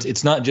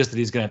 It's not just that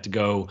he's going to have to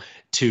go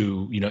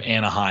to,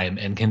 Anaheim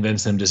and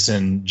convince them to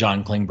send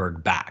John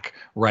Klingberg back,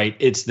 right?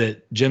 It's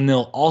that Jim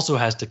Nill also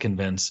has to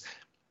convince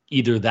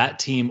either that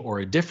team or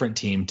a different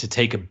team to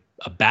take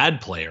a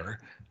bad player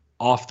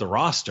off the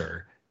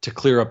roster to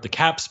clear up the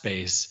cap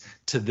space,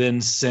 to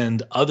then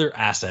send other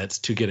assets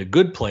to get a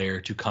good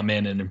player to come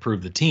in and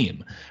improve the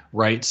team,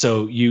 right?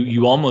 So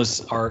you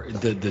almost are,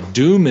 the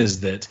doom is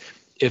that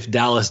if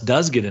Dallas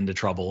does get into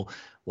trouble,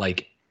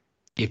 like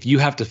if you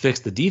have to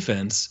fix the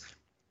defense,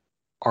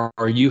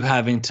 are you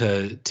having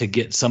to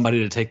get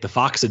somebody to take the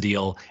Foxa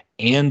deal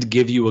and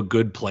give you a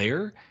good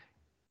player?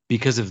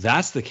 Because if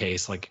that's the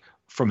case, like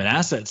from an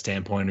asset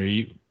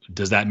standpoint,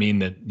 does that mean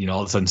that,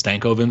 all of a sudden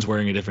Stankoven's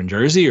wearing a different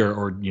jersey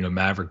or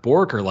Maverick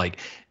Bourque or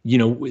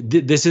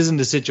this isn't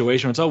a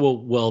situation where it's,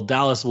 well,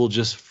 Dallas will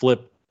just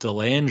flip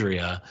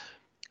Dellandrea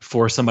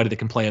for somebody that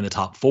can play in the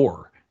top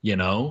 4,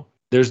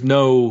 there's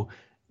no,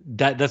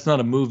 that's not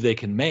a move they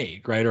can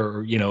make, right?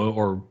 Or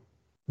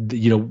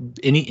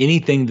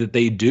anything that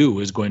they do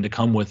is going to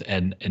come with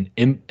an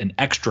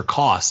extra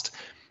cost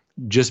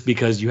just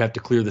because you have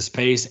to clear the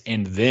space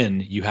and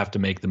then you have to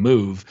make the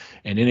move.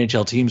 And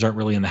NHL teams aren't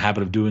really in the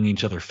habit of doing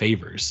each other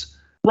favors.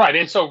 Right.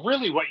 And so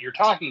really what you're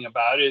talking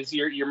about is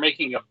you're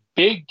making a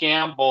big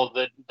gamble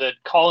that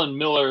Colin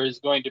Miller is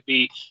going to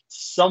be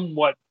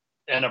somewhat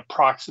an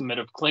approximate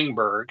of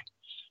Klingberg.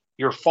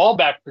 Your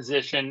fallback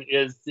position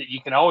is that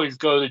you can always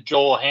go to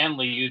Joel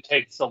Hanley, who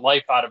takes the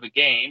life out of a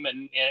game,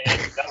 and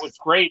that was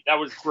great. That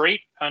was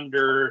great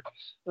under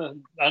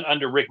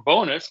Rick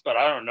Bowness, but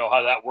I don't know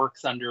how that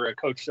works under a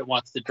coach that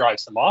wants to drive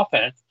some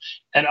offense.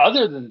 And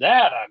other than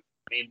that, I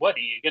mean, what are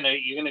you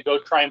gonna go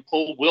try and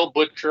pull Will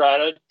Butcher out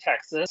of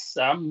Texas?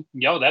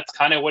 That's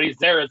kind of what he's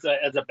there as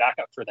a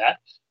backup for that.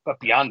 But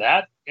beyond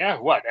that, yeah,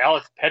 what?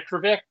 Alex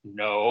Petrovic?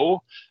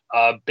 No.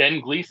 Ben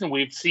Gleason,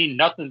 we've seen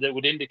nothing that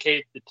would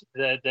indicate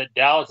that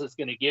Dallas is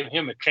going to give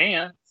him a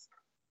chance.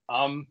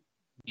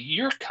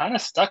 You're kind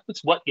of stuck with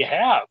what you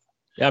have.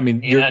 Yeah, I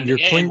mean, your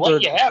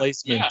Klingberg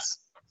replacements. Yeah.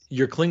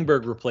 Your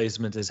Klingberg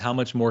replacement is how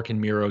much more can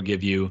Miro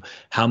give you?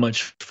 How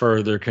much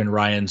further can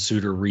Ryan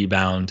Suter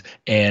rebound?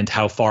 And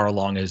how far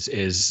along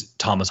is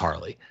Thomas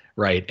Harley,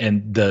 right?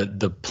 And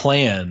the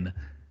plan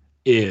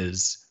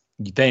is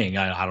thing.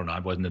 I don't know. I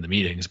wasn't in the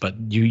meetings, but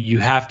you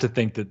have to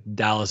think that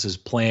Dallas's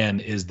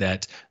plan is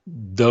that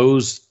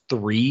those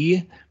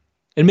three,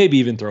 and maybe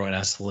even throw in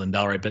Essa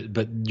Lindell, right?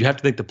 But you have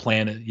to think the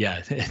plan,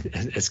 yeah,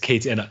 as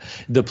Kate, and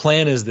the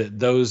plan is that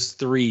those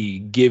three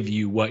give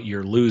you what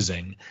you're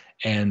losing.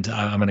 And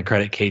I'm going to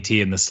credit KT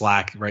in the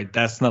Slack, right?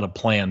 That's not a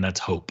plan.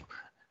 That's hope.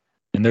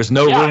 And there's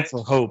no room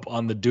for hope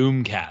on the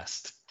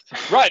Doomcast.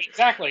 Right,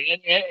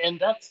 exactly. And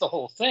that's the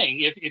whole thing.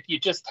 If you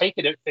just take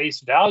it at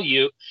face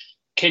value,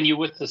 can you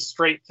with a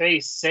straight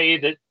face say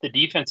that the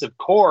defensive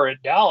core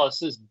at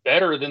Dallas is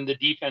better than the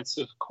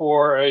defensive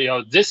core,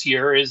 this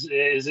year? Is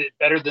it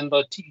better than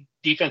the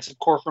defensive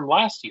core from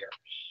last year?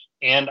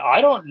 And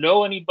I don't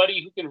know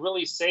anybody who can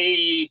really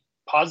say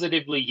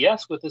positively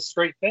yes with a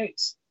straight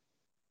face.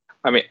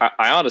 I mean,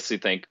 I honestly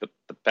think the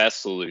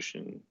best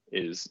solution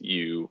is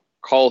you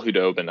call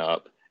Hudobin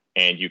up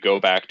and you go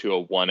back to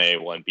a 1A,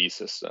 1B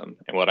system.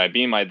 And what I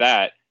mean by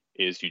that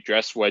is you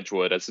dress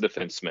Wedgwood as a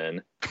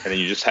defenseman, and then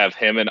you just have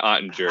him and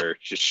Ottinger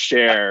just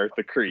share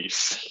the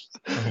crease.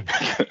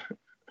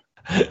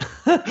 and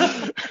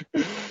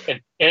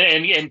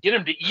get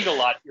them to eat a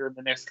lot here in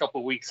the next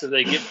couple of weeks so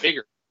they get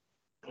bigger.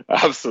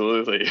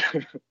 Absolutely.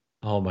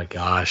 Oh my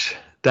gosh.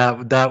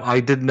 That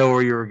I didn't know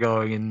where you were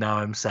going, and now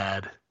I'm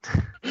sad.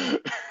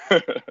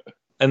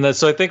 And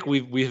so I think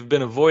we've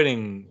been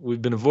avoiding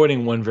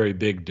one very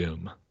big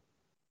doom.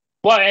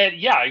 Well,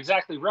 yeah,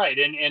 exactly right.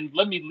 And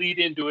let me lead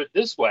into it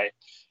this way.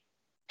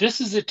 This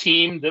is a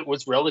team that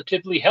was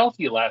relatively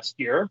healthy last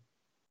year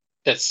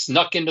that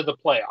snuck into the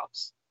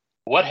playoffs.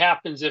 What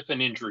happens if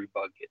an injury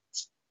bug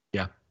hits?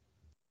 Yeah.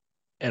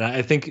 And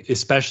I think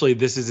especially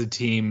this is a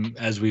team,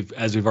 as we've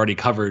already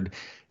covered,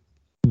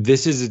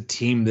 this is a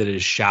team that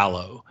is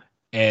shallow.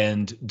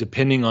 And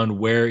depending on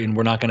where, and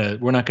we're not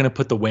gonna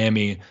put the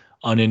whammy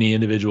on any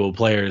individual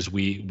players.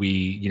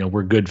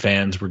 We're good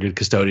fans, we're good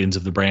custodians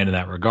of the brand in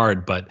that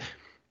regard. But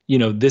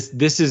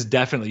this is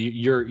definitely,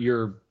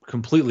 you're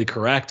completely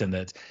correct in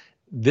that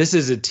this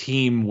is a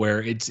team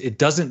where it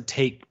doesn't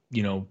take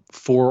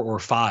 4 or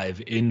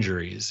 5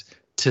 injuries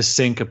to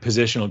sink a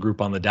positional group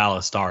on the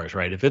Dallas Stars,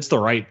 right? If it's the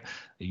right,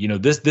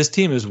 this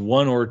team is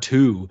 1 or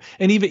 2,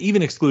 and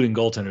even excluding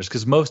goaltenders,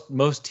 because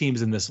most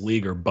teams in this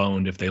league are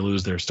boned if they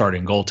lose their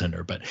starting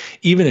goaltender. But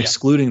even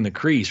excluding the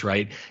crease,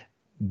 right?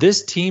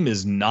 This team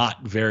is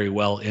not very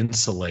well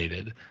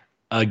insulated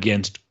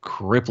against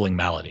crippling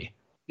malady.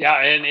 Yeah,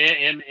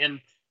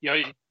 and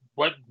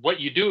what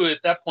you do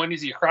at that point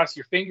is you cross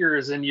your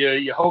fingers and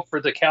you hope for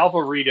the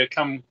cavalry to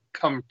come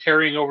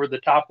tearing over the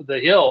top of the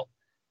hill.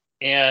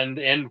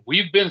 And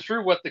we've been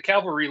through what the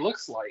cavalry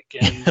looks like.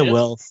 And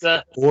well,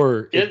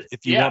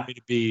 if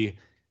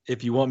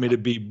you want me to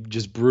be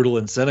just brutal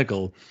and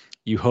cynical,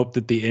 you hope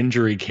that the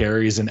injury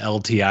carries an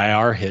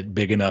LTIR hit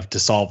big enough to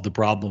solve the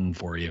problem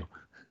for you.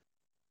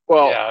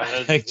 Well,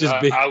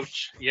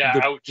 ouch. Yeah,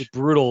 ouch.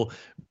 The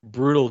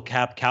brutal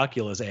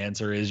calculus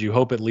answer is you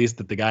hope at least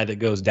that the guy that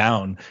goes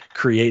down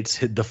creates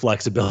the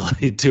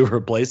flexibility to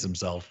replace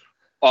himself.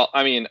 Well,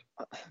 I mean,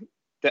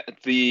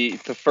 the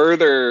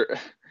further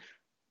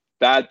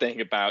bad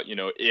thing about,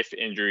 if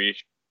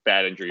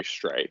bad injuries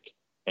strike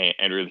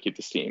and really keep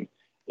this team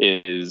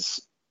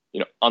is,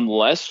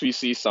 unless we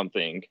see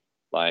something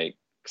like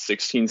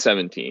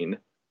 16-17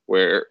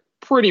 where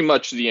pretty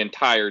much the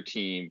entire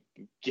team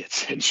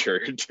gets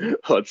injured.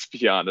 Let's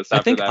be honest. I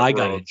think I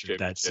got injured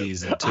that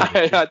season too.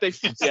 I think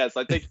yes.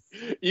 I think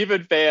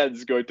even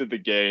fans going to the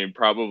game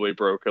probably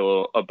broke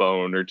a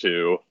bone or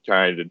two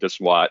trying to just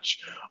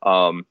watch.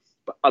 But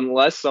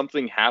unless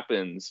something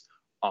happens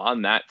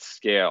on that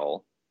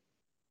scale,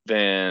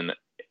 then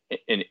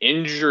an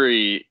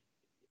injury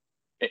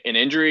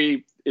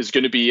is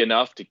going to be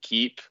enough to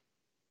keep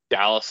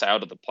Dallas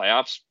out of the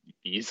playoffs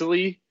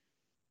easily.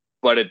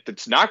 But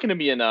it's not going to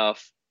be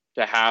enough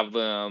to have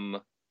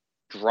them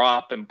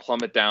drop and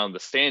plummet down the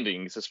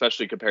standings,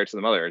 especially compared to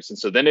the others. And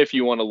so then if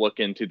you want to look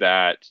into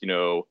that,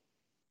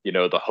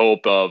 the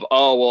hope of,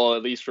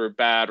 at least we're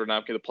bad, we're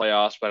not going to the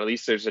playoffs, but at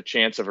least there's a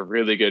chance of a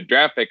really good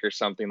draft pick or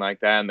something like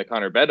that. And the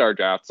Connor Bedard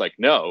draft's like,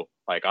 no,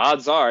 like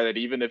odds are that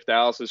even if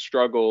Dallas has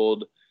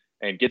struggled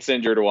and gets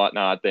injured or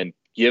whatnot, then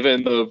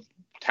given the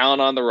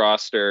talent on the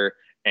roster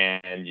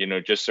and,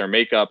 just their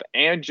makeup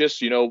and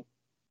just,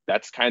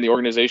 that's kind of the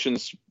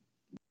organization's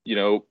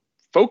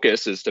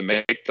focus is to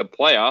make the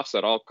playoffs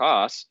at all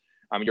costs.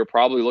 I mean, you're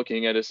probably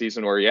looking at a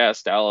season where,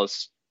 yes,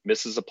 Dallas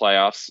misses the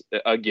playoffs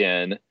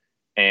again,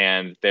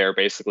 and they're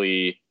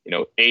basically,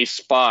 a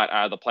spot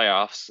out of the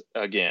playoffs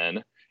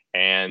again,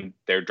 and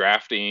they're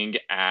drafting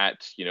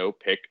at,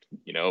 pick,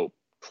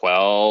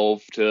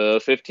 12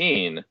 to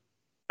 15.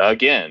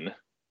 again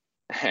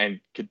and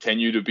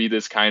continue to be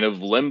this kind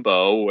of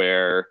limbo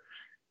where,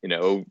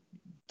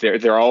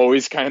 they're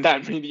always kind of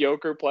that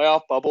mediocre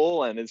playoff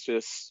bubble, and it's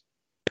just.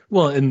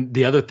 Well, and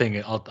the other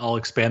thing, I'll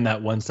expand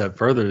that one step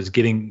further, is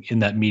getting in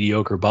that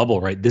mediocre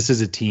bubble, right? This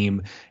is a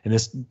team, and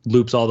this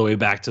loops all the way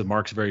back to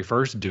Mark's very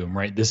first Doom,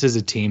 right? This is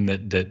a team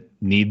that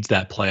needs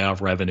that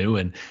playoff revenue,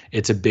 and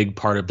it's a big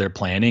part of their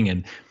planning.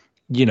 And,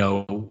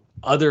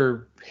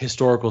 other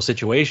historical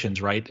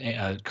situations, right?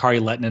 Kari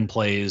Lehtinen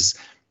plays,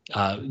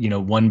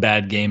 one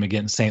bad game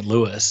against St.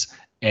 Louis,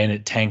 and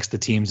it tanks the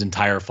team's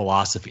entire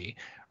philosophy,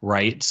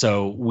 right?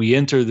 So we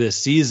enter this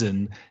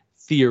season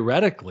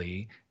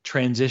theoretically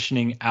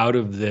transitioning out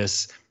of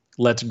this,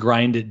 let's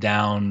grind it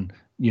down,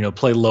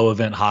 play low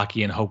event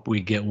hockey and hope we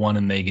get one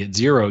and they get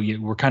zero.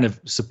 We're kind of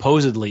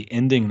supposedly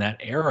ending that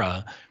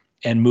era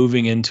and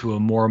moving into a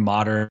more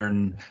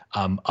modern,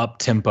 up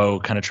tempo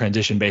kind of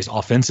transition based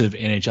offensive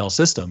NHL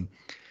system.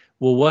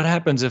 Well, what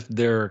happens if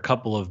there are a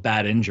couple of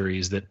bad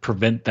injuries that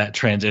prevent that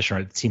transition,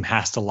 right? The team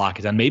has to lock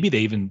it down. Maybe they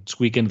even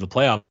squeak into the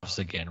playoffs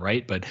again,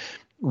 right? But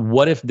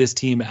what if this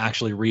team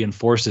actually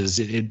reinforces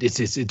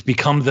it's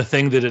become the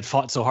thing that it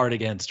fought so hard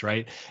against,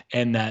 right?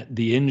 And that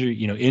the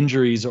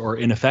injuries or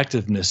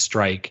ineffectiveness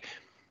strike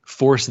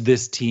force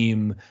this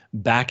team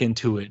back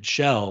into its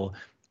shell,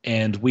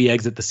 and we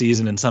exit the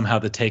season and somehow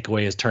the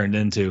takeaway is turned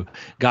into,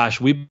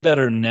 gosh, we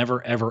better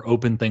never ever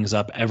open things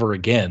up ever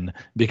again,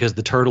 because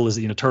the turtle is,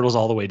 turtle's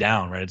all the way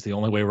down, right? It's the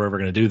only way we're ever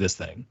going to do this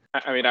thing.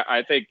 I mean,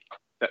 I think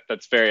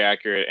that's very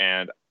accurate,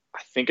 and I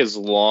think as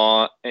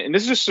long, and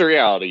this is just the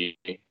reality,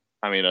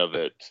 of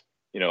it,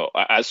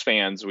 as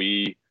fans,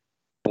 we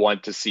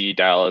want to see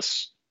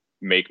Dallas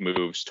make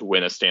moves to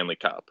win a Stanley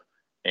Cup.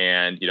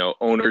 And,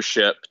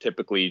 ownership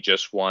typically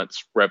just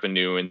wants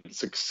revenue and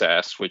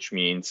success, which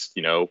means,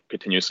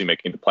 continuously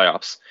making the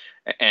playoffs.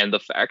 And the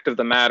fact of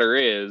the matter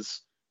is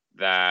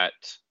that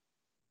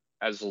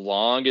as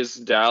long as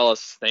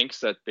Dallas thinks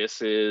that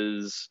this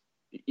is,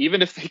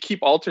 even if they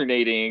keep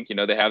alternating,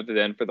 they have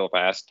then for the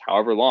last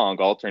however long,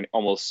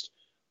 almost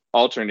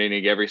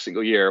alternating every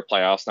single year,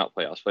 playoffs, not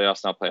playoffs,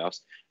 playoffs, not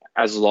playoffs.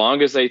 As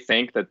long as they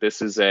think that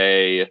this is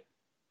a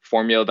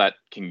formula that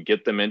can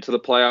get them into the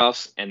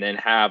playoffs, and then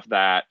have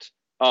that,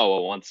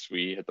 once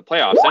we hit the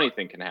playoffs,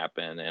 anything can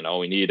happen, and all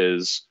we need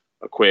is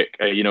a quick,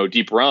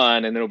 deep run,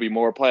 and then there'll be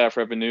more playoff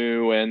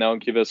revenue, and they'll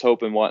give us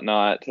hope and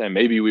whatnot, and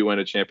maybe we win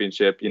a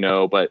championship,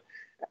 But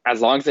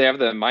as long as they have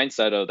the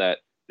mindset of that,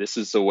 this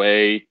is the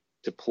way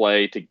to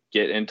play to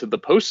get into the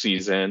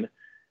postseason,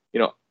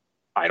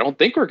 I don't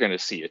think we're going to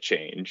see a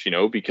change,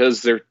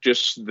 because they're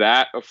just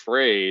that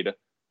afraid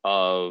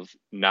of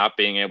not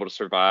being able to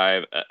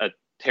survive a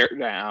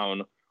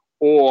teardown,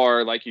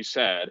 or, like you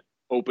said,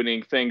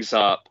 opening things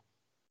up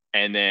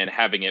and then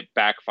having it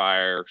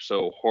backfire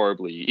so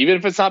horribly. Even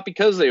if it's not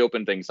because they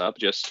open things up,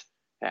 just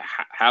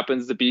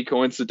happens to be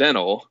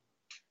coincidental,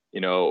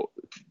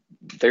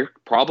 they're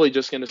probably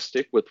just going to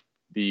stick with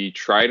the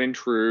tried and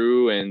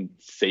true and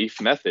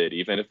safe method,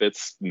 even if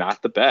it's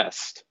not the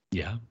best.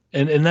 Yeah.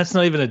 And that's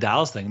not even a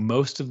Dallas thing.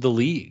 Most of the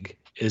league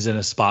is in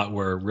a spot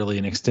where really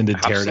an extended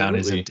teardown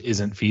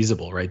isn't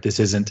feasible, right? The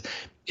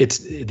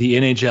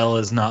NHL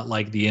is not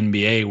like the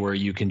NBA where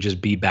you can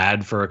just be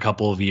bad for a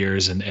couple of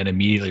years and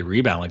immediately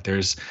rebound. Like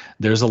there's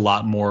a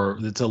lot more,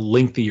 it's a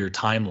lengthier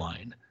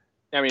timeline.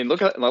 I mean,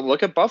 look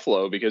at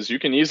Buffalo, because you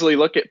can easily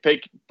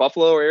pick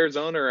Buffalo or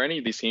Arizona or any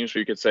of these teams where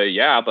you could say,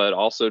 yeah, but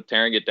also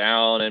tearing it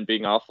down and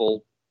being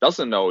awful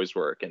doesn't always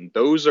work. And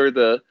those are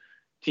the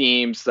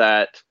teams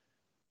that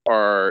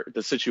are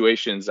the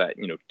situations that,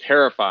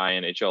 terrify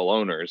NHL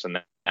owners.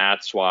 And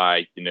that's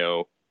why,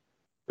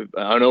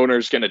 an owner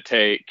is going to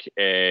take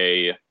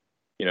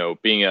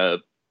being a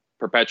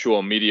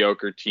perpetual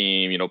mediocre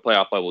team,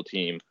 playoff level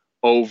team,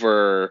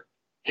 over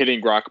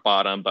hitting rock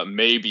bottom, but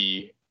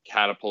maybe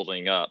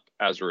catapulting up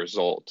as a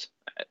result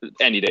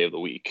any day of the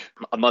week,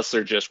 unless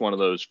they're just one of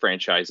those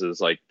franchises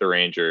like the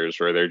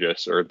Rangers or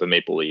the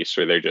Maple Leafs,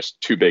 where they're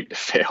just too big to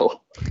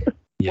fail.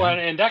 Yeah. Well,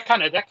 and that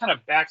kind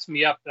of backs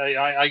me up.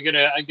 I'm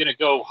gonna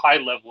go high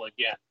level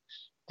again.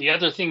 The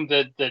other thing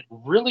that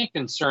really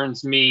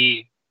concerns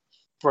me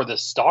for the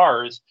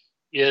Stars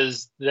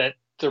is that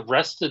the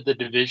rest of the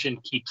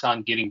division keeps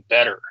on getting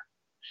better,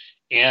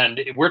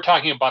 and we're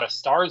talking about a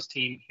Stars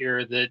team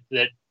here that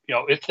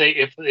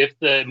if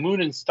the Moon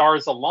and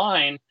Stars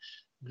align,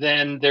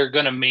 then they're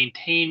going to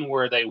maintain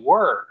where they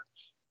were.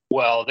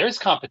 Well, there's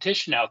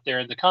competition out there,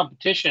 and the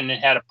competition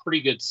had a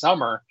pretty good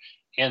summer.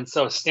 And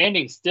so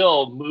standing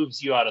still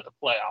moves you out of the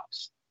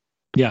playoffs.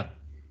 Yeah.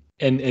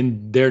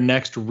 And their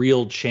next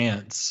real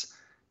chance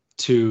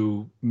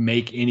to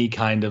make any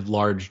kind of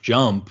large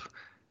jump,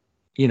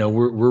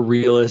 we're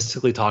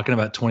realistically talking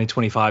about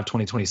 2025,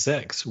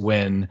 2026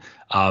 when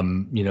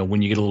you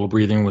get a little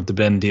breathing room with the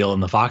Ben deal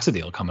and the Foxa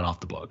deal coming off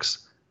the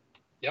books.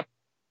 Yep.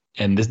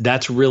 And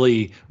that's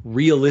really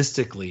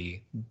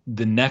realistically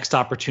the next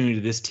opportunity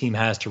this team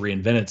has to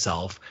reinvent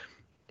itself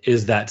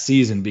is that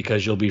season,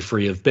 because you'll be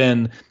free of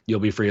Ben,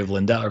 you'll be free of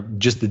Lindell, or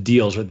just the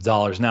deals with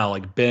dollars now,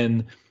 like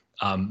Ben,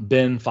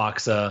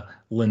 Foxa,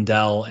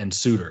 Lindell, and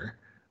Suter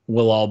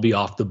will all be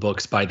off the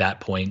books by that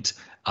point.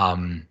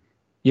 And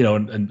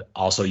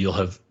also you'll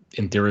have,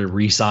 in theory,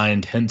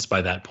 re-signed Hintz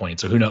by that point.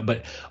 So who knows?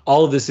 But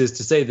all of this is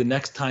to say the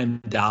next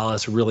time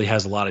Dallas really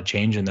has a lot of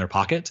change in their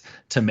pocket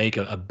to make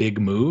a big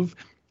move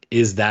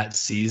is that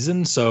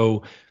season.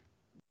 So,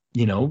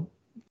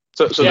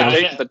 Up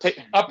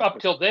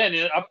till then,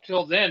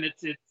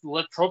 it's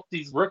let's hope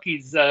these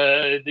rookies,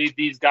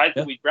 these guys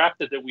that we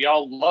drafted that we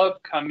all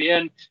love, come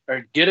in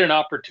or get an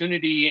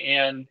opportunity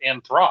and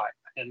thrive,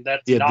 and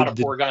that's not a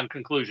foregone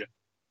conclusion.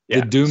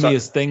 The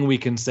doomiest thing we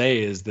can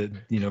say is that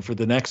for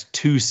the next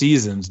 2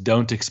 seasons,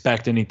 don't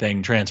expect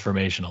anything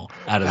transformational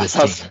out of this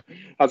team.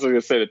 I was going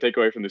to say the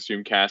takeaway from this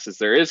Doomcast is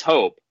there is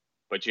hope,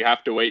 but you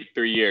have to wait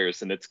 3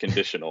 years and it's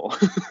conditional.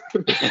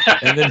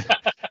 and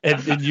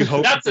then you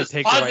hope that they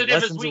take the right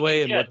lessons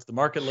away and what's the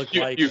market look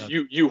like.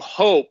 You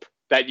hope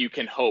that you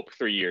can hope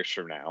 3 years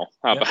from now.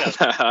 How about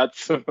that?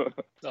 So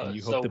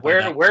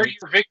wear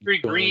your victory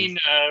green.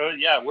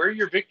 Wear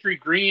your victory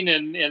green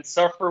and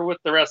suffer with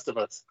the rest of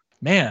us.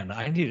 Man,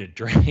 I need a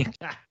drink.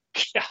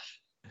 Yeah.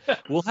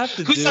 We'll have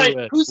to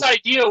whose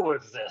idea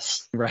was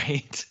this?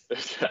 Right.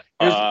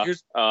 Let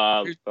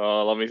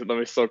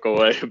me soak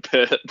away a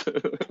bit.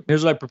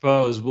 Here's what I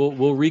propose.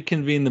 We'll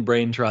reconvene the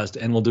Brain Trust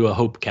and we'll do a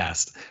hope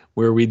cast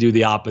where we do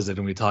the opposite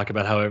and we talk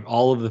about how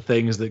all of the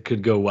things that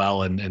could go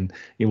well and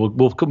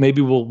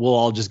we'll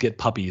all just get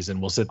puppies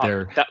and we'll sit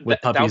there with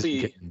puppies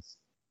and kittens.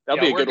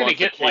 That'll be a good one.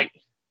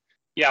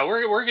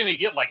 We're gonna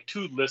get like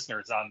 2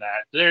 listeners on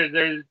that.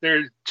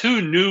 There's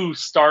 2 new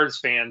Stars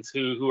fans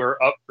who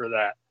are up for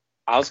that.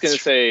 I was going to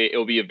say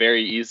it'll be a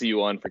very easy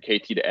one for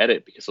KT to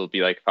edit because it'll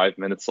be like 5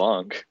 minutes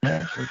long.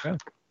 Yeah,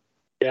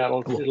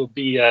 it'll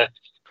be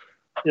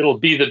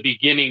the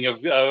beginning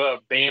of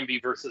Bambi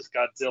versus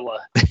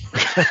Godzilla.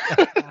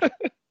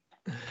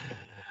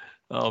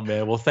 Oh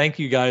man, well thank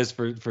you guys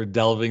for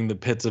delving the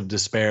pits of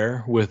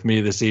despair with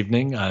me this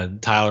evening.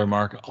 Tyler,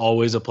 Mark,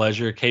 always a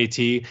pleasure.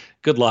 KT,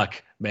 good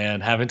luck,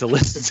 man, having to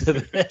listen to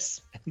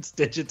this and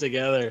stitch it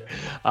together.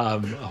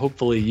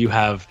 Hopefully you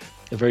have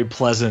a very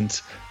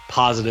pleasant,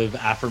 positive,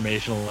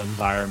 affirmational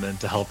environment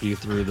to help you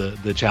through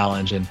the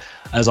challenge. And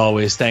as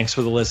always, thanks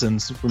for the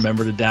listens.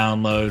 Remember to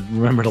download,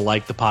 remember to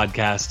like the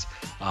podcast.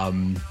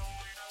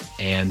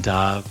 And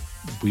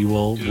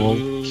we'll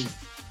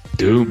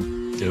Doom.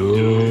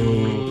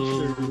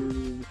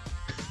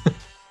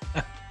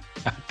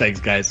 Thanks,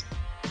 guys.